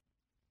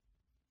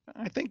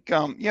 I think,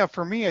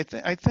 for me, I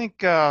think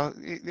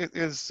it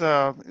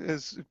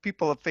is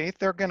people of faith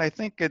there again. I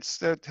think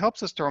it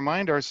helps us to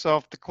remind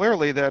ourselves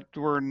clearly that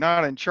we're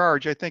not in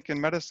charge. I think in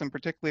medicine,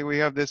 particularly, we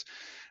have this.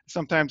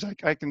 Sometimes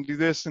I can do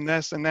this and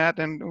this and that,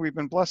 and we've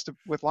been blessed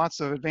with lots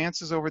of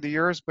advances over the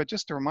years. But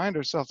just to remind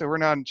ourselves that we're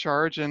not in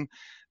charge, and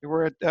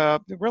we're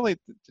really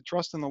to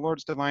trust in the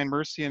Lord's divine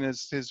mercy and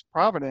His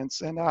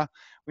providence, and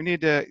we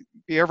need to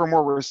be ever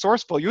more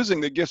resourceful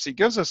using the gifts He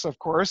gives us. Of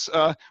course,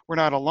 we're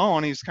not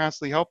alone; He's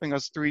constantly helping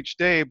us through each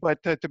day.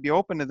 But to be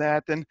open to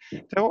that and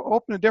to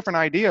open to different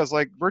ideas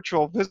like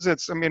virtual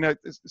visits. I mean,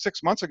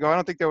 6 months ago, I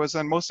don't think that was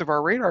on most of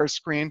our radar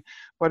screen,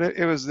 but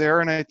it was there,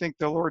 and I think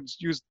the Lord's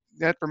used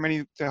that for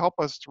many to help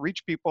us to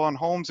reach people in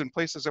homes and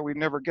places that we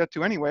never get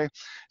to anyway.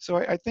 So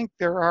I think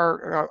there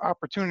are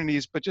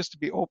opportunities, but just to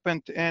be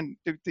open and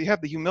to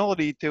have the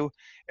humility to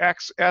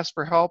ask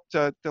for help,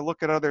 to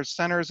look at other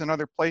centers and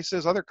other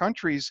places, other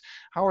countries.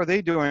 How are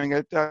they doing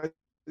it?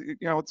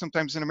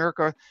 Sometimes in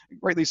America,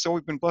 rightly so,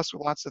 we've been blessed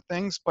with lots of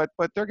things, but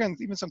there again,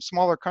 even some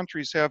smaller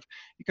countries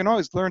you can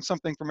always learn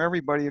something from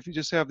everybody if you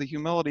just have the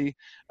humility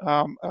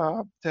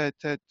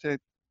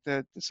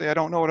to say, I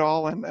don't know it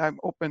all, and I'm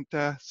open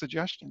to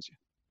suggestions.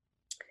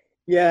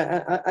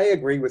 Yeah, I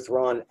agree with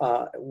Ron.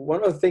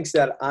 One of the things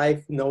that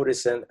I've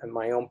noticed in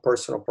my own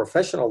personal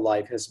professional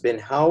life has been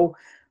how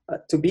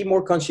to be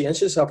more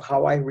conscientious of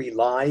how I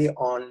rely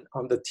on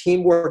the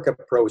teamwork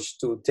approach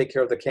to take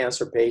care of the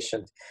cancer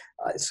patient.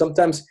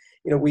 Sometimes,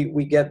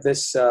 we get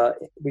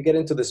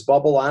into this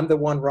bubble. I'm the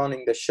one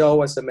running the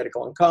show as a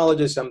medical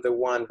oncologist. I'm the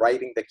one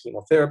writing the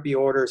chemotherapy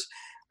orders.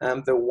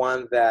 I'm the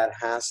one that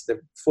has the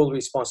full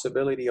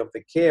responsibility of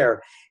the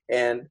care.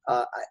 And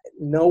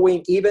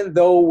knowing, even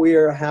though we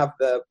have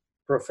the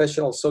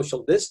professional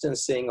social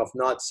distancing of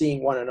not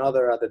seeing one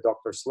another at the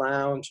doctor's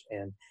lounge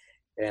and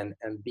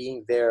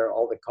being there,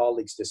 all the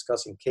colleagues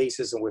discussing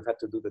cases, and we've had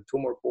to do the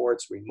tumor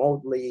boards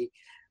remotely,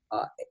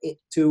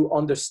 to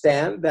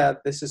understand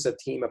that this is a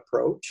team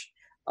approach,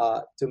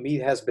 to me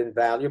has been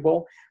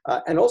valuable.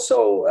 And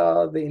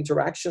also the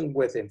interaction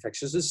with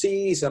infectious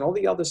disease and all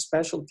the other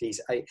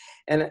specialties.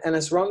 And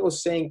as Ron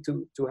was saying,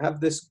 to have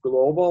this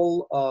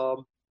global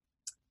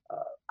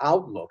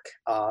outlook.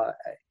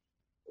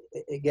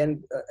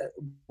 Again,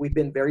 we've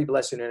been very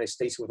blessed in the United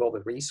States with all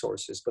the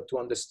resources, but to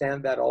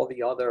understand that all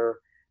the other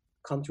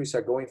countries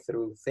are going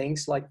through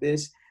things like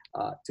this,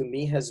 to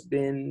me has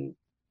been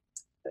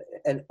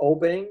an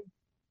opening.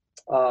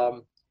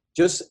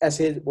 Just as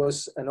it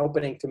was an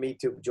opening to me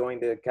to join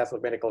the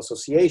Catholic Medical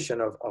Association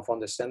of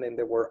understanding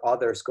there were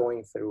others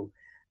going through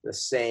the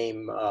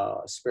same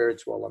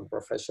spiritual and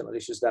professional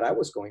issues that I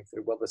was going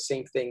through. Well, the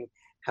same thing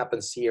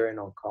happens here in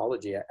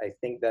oncology. I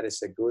think that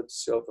is a good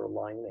silver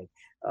lining.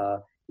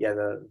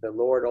 The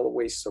Lord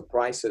always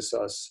surprises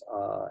us,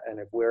 and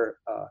if we're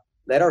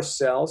let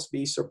ourselves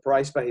be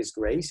surprised by His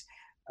grace,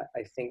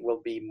 I think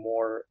we'll be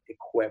more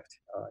equipped,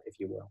 if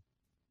you will.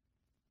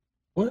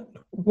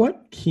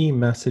 What key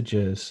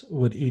messages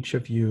would each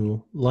of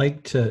you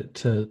like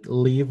to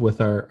leave with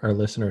our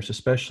listeners,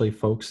 especially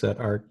folks that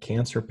are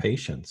cancer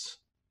patients?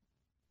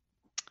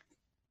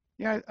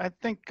 Yeah, I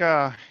think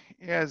to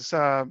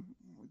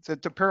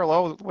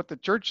parallel what the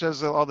church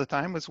says all the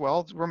time as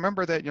well,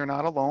 remember that you're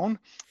not alone,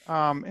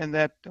 and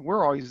that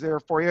we're always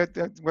there for you,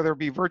 whether it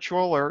be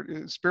virtual or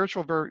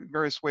spiritual,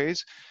 various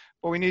ways.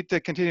 But we need to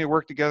continue to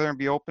work together and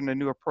be open to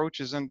new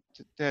approaches and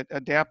to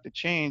adapt to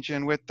change.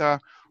 And with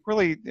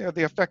really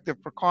the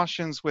effective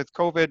precautions with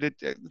COVID,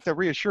 to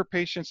reassure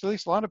patients, at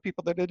least a lot of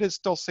people, that it is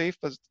still safe,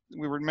 as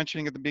we were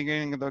mentioning at the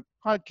beginning of the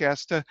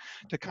podcast,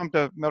 to come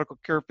to medical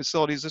care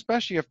facilities,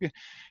 especially if you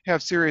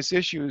have serious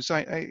issues.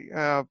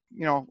 One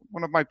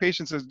of my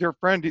patients, his dear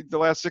friend, the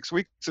last 6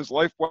 weeks, his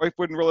wife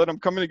wouldn't let him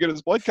come in to get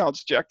his blood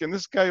counts checked, and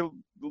this guy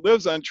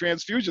lives on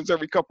transfusions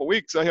every couple of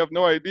weeks. I have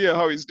no idea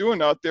how he's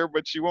doing out there,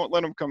 but she won't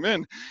let him come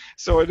in.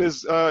 So it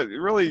is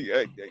really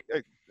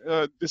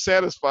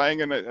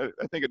dissatisfying, and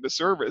I think a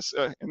disservice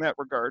in that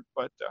regard.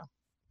 But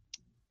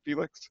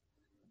Felix?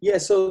 Yeah,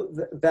 so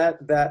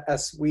that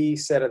as we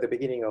said at the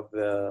beginning of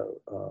the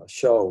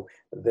show,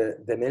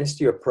 the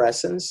ministry of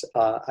presence,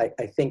 I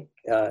think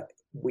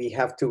we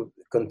have to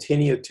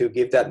continue to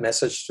give that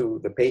message to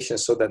the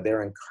patients so that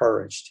they're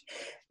encouraged,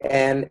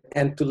 and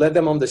to let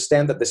them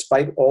understand that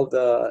despite all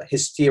the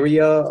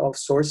hysteria of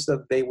sorts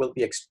that they will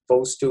be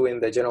exposed to in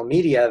the general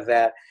media,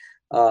 that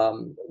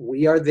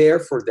We are there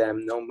for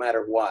them no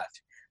matter what.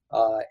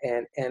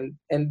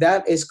 And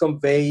that is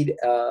conveyed,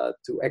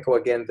 to echo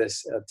again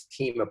this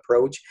team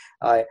approach.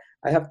 I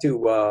have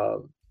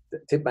to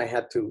tip my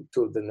hat to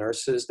the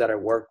nurses that I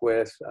work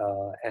with,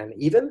 and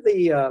even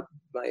the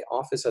my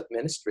office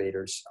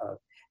administrators,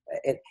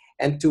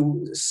 and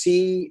to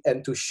see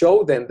and to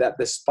show them that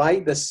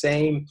despite the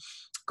same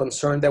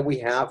concern that we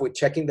have with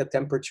checking the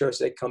temperatures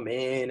they come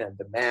in and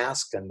the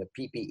mask and the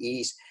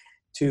PPEs,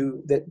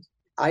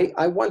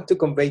 I want to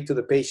convey to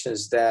the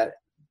patients that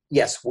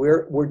yes,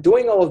 we're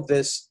doing all of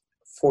this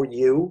for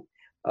you.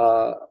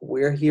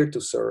 We're here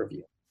to serve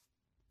you.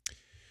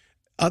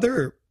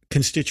 Other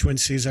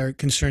constituencies are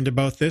concerned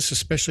about this,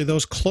 especially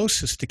those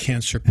closest to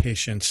cancer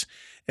patients.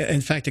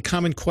 In fact, a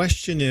common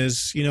question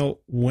is,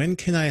 when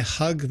can I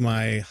hug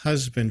my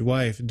husband,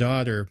 wife,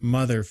 daughter,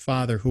 mother,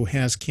 father who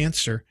has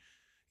cancer?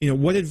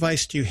 What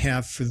advice do you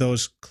have for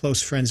those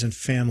close friends and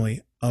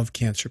family of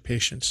cancer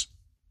patients?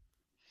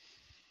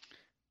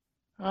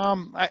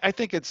 I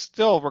think it's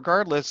still,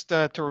 regardless,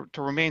 to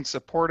remain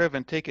supportive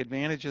and take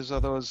advantages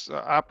of those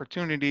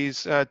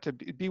opportunities to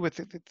be with.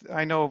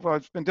 I know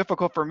it's been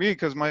difficult for me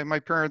because my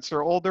parents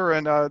are older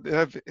and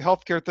have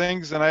healthcare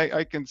things, and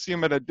I can see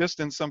them at a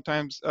distance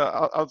sometimes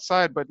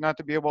outside, but not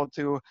to be able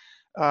to.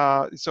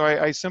 So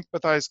I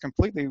sympathize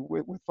completely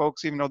with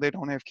folks, even though they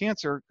don't have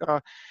cancer.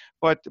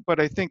 But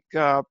I think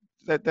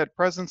that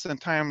presence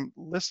and time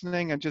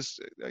listening, and just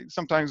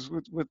sometimes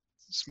with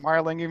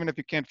smiling, even if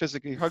you can't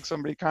physically hug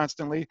somebody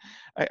constantly,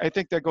 I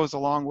think that goes a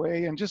long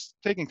way. And just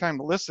taking time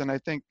to listen, I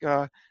think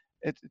to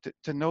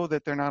know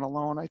that they're not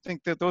alone. I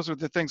think that those are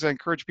the things I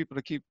encourage people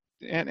to keep.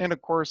 And of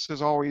course,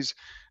 as always,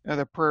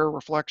 the prayer,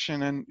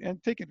 reflection,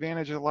 and take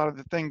advantage of a lot of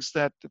the things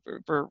that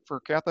for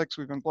Catholics,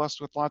 we've been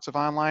blessed with lots of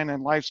online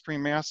and live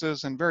stream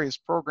masses and various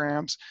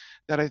programs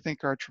that I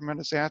think are a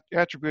tremendous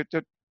attribute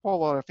that pull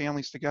a lot of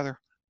families together.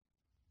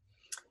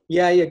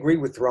 Yeah, I agree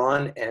with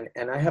Ron,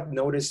 and I have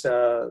noticed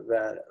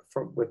that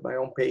with my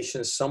own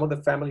patients, some of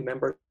the family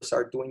members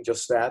are doing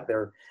just that.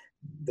 They're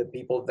the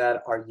people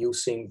that are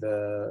using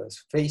the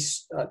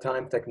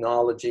FaceTime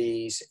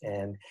technologies,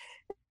 and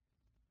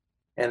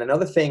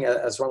another thing,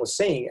 as Ron was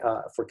saying,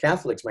 for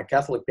Catholics, my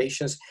Catholic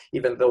patients,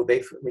 even though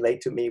they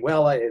relate to me,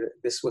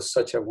 this was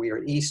such a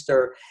weird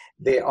Easter,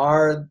 they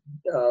are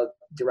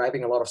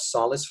deriving a lot of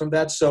solace from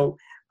that. So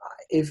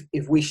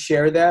if we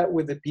share that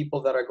with the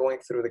people that are going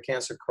through the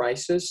cancer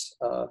crisis,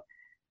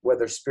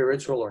 whether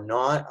spiritual or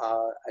not,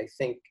 I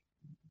think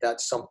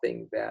that's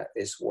something that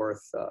is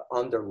worth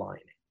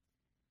underlining.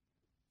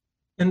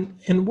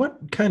 And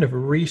what kind of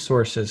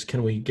resources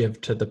can we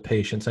give to the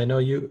patients? I know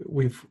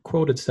we've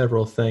quoted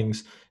several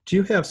things. Do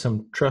you have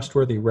some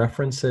trustworthy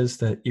references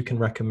that you can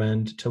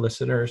recommend to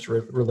listeners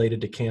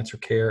related to cancer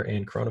care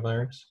and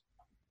coronavirus?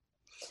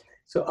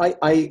 So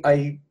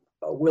I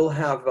will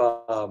have.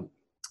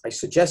 I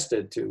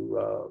suggested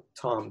to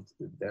Tom,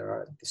 there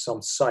are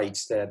some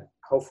sites that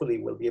hopefully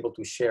we'll be able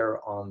to share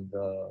on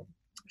the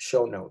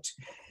show notes.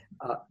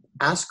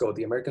 ASCO,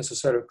 the American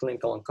Society of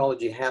Clinical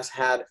Oncology, has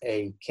had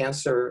a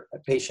cancer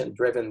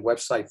patient-driven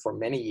website for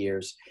many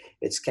years.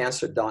 It's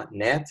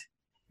cancer.net.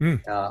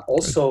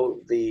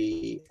 Also,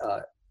 the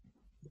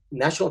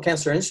National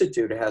Cancer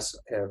Institute has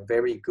a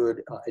very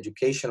good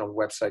educational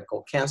website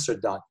called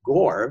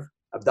cancer.gov,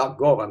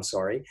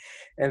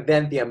 and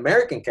then the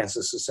American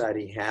Cancer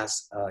Society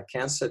has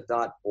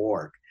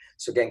cancer.org.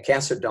 So again,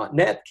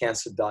 cancer.net,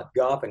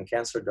 cancer.gov, and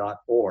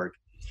cancer.org.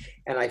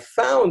 And I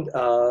found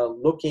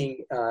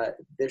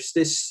there's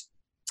this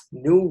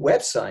new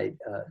website,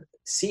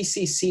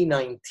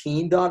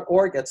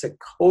 ccc19.org. That's a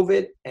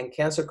COVID and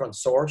Cancer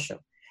Consortium.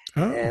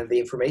 Oh. And the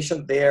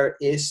information there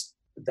is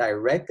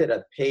directed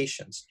at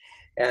patients.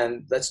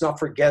 And let's not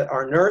forget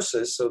our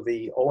nurses. So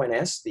the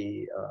ONS,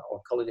 the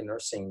Oncology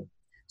Nursing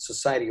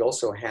Society,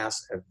 also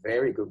has a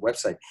very good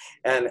website.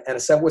 And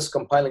as I was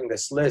compiling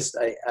this list,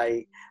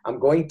 I'm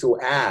going to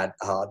add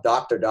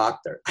Doctor.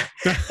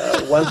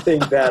 One thing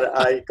that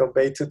I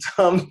conveyed to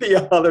Tom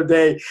the other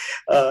day,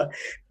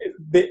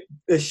 the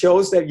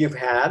shows that you've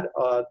had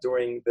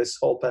during this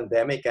whole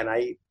pandemic, and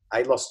I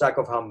lost track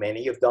of how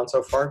many you've done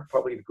so far,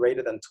 probably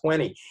greater than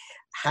 20,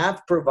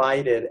 have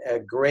provided a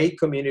great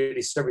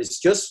community service,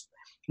 just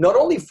not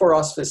only for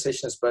us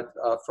physicians, but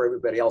for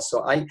everybody else.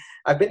 So I've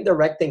been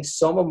directing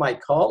some of my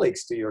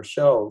colleagues to your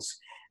shows.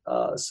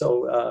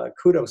 So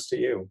kudos to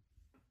you.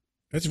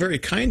 That's very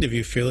kind of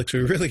you, Felix.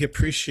 We really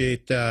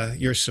appreciate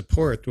your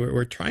support.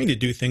 We're trying to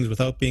do things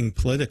without being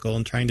political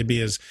and trying to be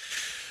as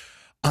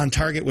on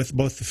target with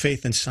both the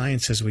faith and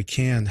science as we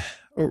can.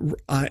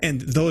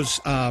 And those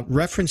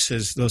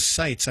references, those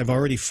sites, I've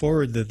already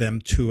forwarded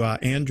them to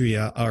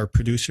Andrea, our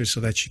producer, so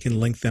that she can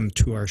link them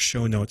to our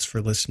show notes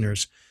for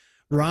listeners.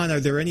 Ron, are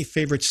there any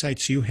favorite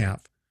sites you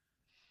have?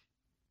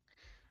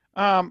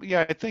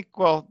 Yeah, I think,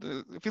 well,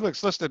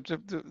 Felix listed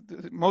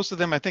most of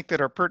them, I think, that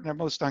are pertinent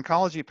most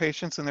oncology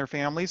patients and their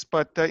families.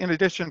 But in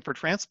addition, for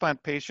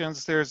transplant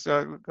patients, there's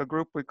a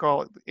group we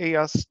call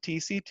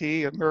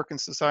ASTCT, American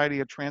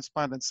Society of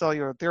Transplant and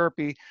Cellular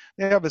Therapy.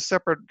 They have a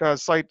separate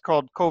site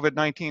called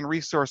COVID-19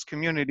 Resource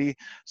Community.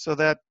 So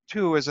that,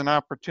 too, is an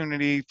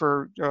opportunity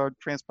for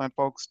transplant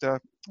folks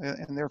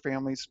and their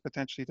families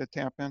potentially to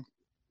tap in.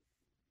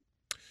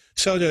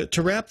 So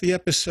to wrap the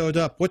episode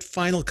up, what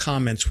final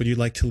comments would you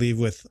like to leave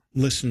with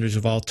listeners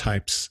of all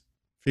types?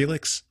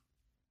 Felix?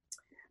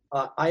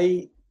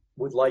 I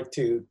would like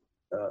to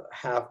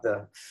have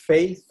the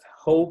faith,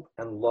 hope,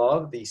 and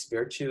love, these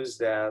virtues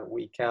that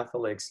we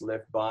Catholics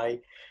live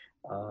by.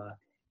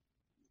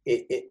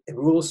 It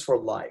rules for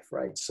life,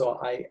 right? So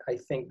I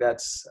think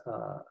that's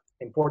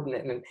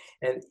important.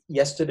 And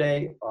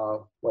yesterday,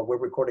 well, we're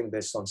recording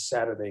this on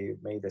Saturday,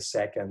 May the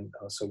 2nd.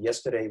 So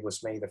yesterday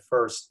was May the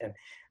 1st. And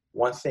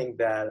one thing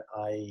that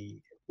I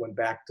went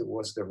back to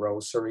was the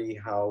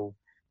rosary, how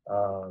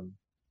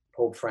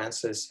Pope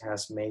Francis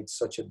has made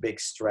such a big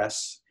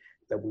stress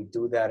that we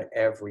do that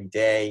every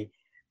day,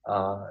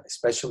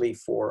 especially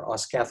for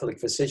us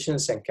Catholic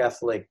physicians and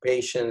Catholic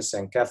patients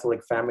and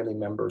Catholic family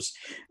members.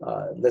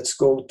 Let's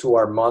go to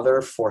our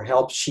mother for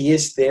help. She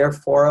is there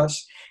for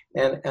us.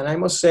 And I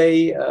must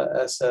say,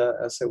 as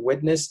a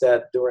witness,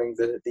 that during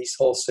these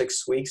whole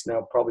 6 weeks,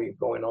 now probably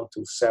going on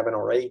to 7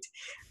 or 8,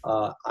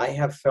 I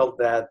have felt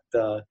that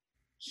the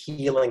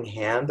healing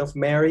hand of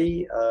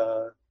Mary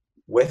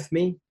with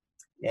me.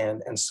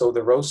 And so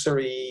the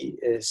rosary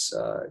is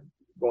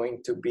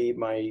going to be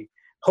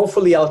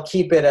hopefully I'll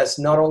keep it as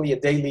not only a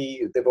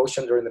daily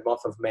devotion during the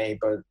month of May,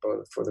 but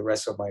for the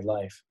rest of my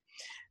life.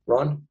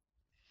 Ron?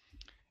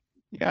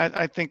 Yeah,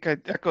 I think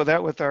I'd echo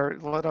that with a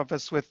lot of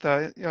us with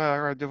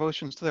our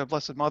devotions to the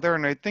Blessed Mother.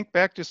 And I think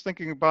back, just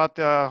thinking about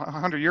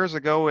 100 years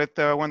ago with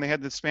when they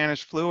had the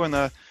Spanish flu and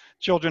the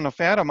children of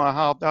Fatima,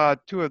 how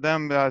 2 of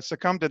them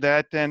succumbed to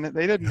that, and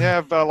they didn't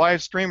have a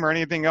live stream or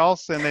anything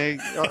else, and they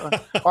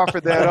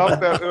offered that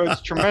up. It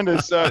was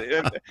tremendous.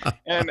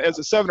 And as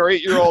a 7 or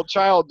 8 year old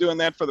child doing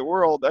that for the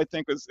world, I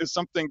think is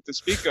something to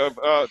speak of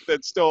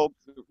that's still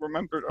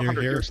remembered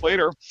 100 years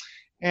later.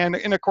 And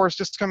of course,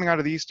 just coming out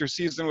of the Easter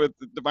season with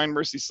the Divine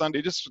Mercy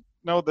Sunday, just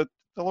know that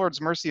the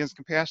Lord's mercy and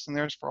compassion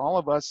there is for all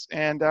of us.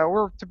 And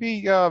we're to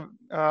be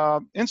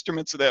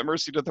instruments of that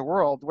mercy to the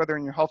world, whether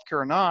in your healthcare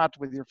or not,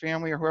 with your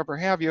family or whoever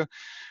have you.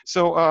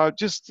 So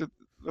just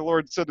the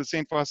Lord said to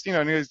St.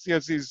 Faustina, and he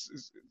has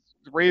these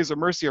rays of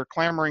mercy are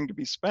clamoring to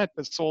be spent,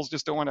 but souls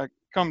just don't want to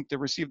come to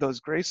receive those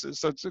graces.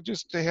 So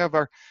just to have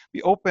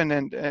be open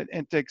and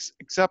to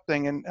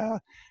accepting, and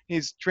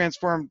he's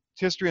transformed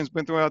history and has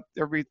been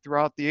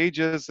throughout the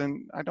ages,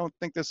 and I don't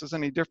think this is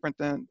any different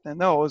than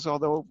those,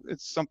 although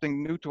it's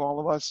something new to all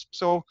of us.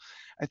 So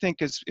I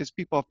think as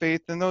people of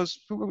faith and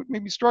those who may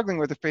be struggling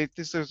with the faith,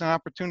 there's an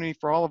opportunity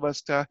for all of us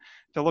to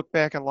look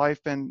back at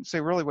life and say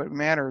really what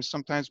matters,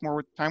 sometimes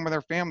more time with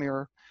our family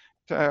or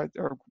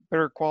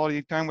better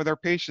quality time with our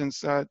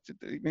patients,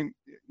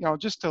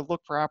 just to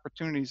look for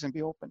opportunities and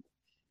be open.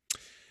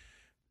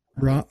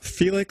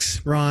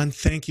 Felix, Ron,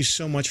 thank you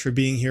so much for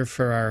being here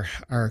for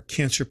our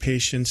cancer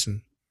patients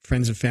and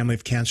friends and family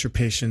of cancer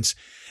patients.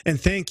 And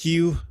thank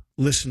you,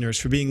 listeners,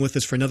 for being with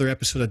us for another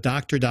episode of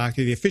Dr.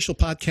 Doctor, the official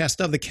podcast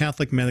of the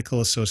Catholic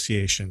Medical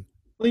Association.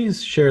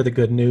 Please share the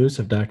good news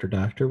of Dr.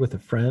 Doctor with a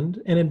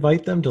friend and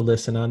invite them to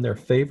listen on their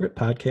favorite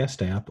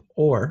podcast app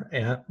or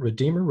at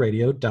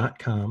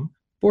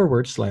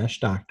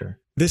redeemerradio.com/doctor.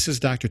 This is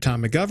Dr.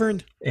 Tom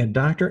McGovern and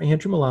Dr.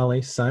 Andrew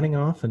Mullally signing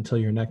off until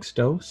your next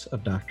dose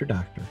of Dr.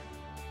 Doctor.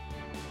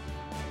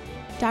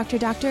 Dr.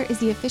 Doctor is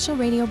the official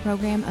radio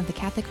program of the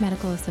Catholic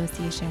Medical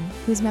Association,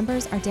 whose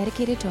members are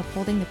dedicated to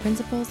upholding the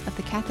principles of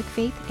the Catholic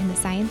faith in the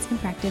science and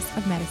practice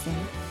of medicine.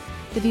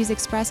 The views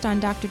expressed on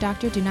Dr.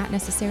 Doctor do not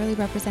necessarily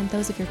represent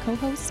those of your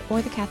co-hosts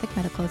or the Catholic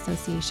Medical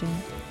Association.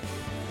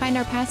 Find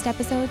our past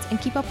episodes and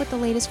keep up with the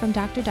latest from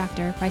Dr.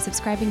 Doctor by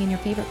subscribing in your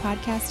favorite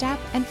podcast app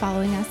and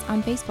following us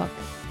on Facebook.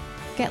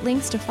 Get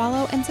links to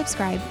follow and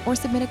subscribe or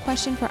submit a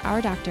question for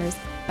our doctors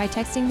by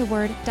texting the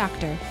word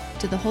doctor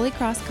to the Holy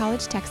Cross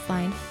College text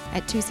line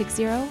at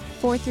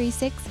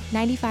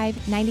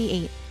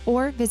 260-436-9598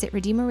 or visit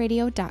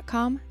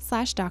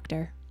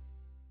redeemerradio.com/doctor.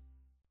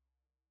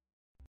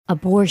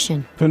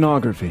 Abortion,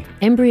 pornography,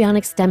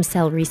 embryonic stem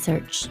cell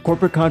research,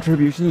 corporate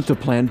contributions to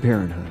Planned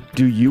Parenthood.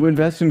 Do you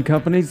invest in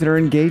companies that are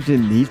engaged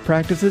in these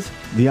practices?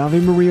 The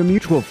Ave Maria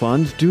mutual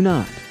funds do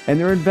not, and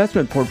their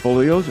investment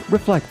portfolios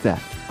reflect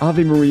that.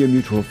 Ave Maria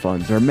mutual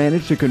funds are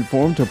managed to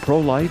conform to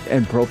pro-life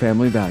and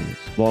pro-family values.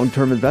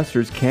 Long-term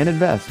investors can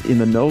invest in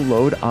the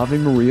no-load Ave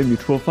Maria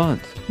mutual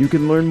funds. You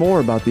can learn more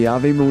about the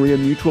Ave Maria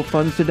mutual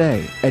funds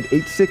today at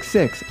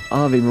 866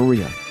 Ave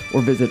Maria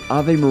or visit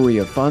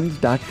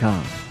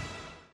AveMariaFunds.com.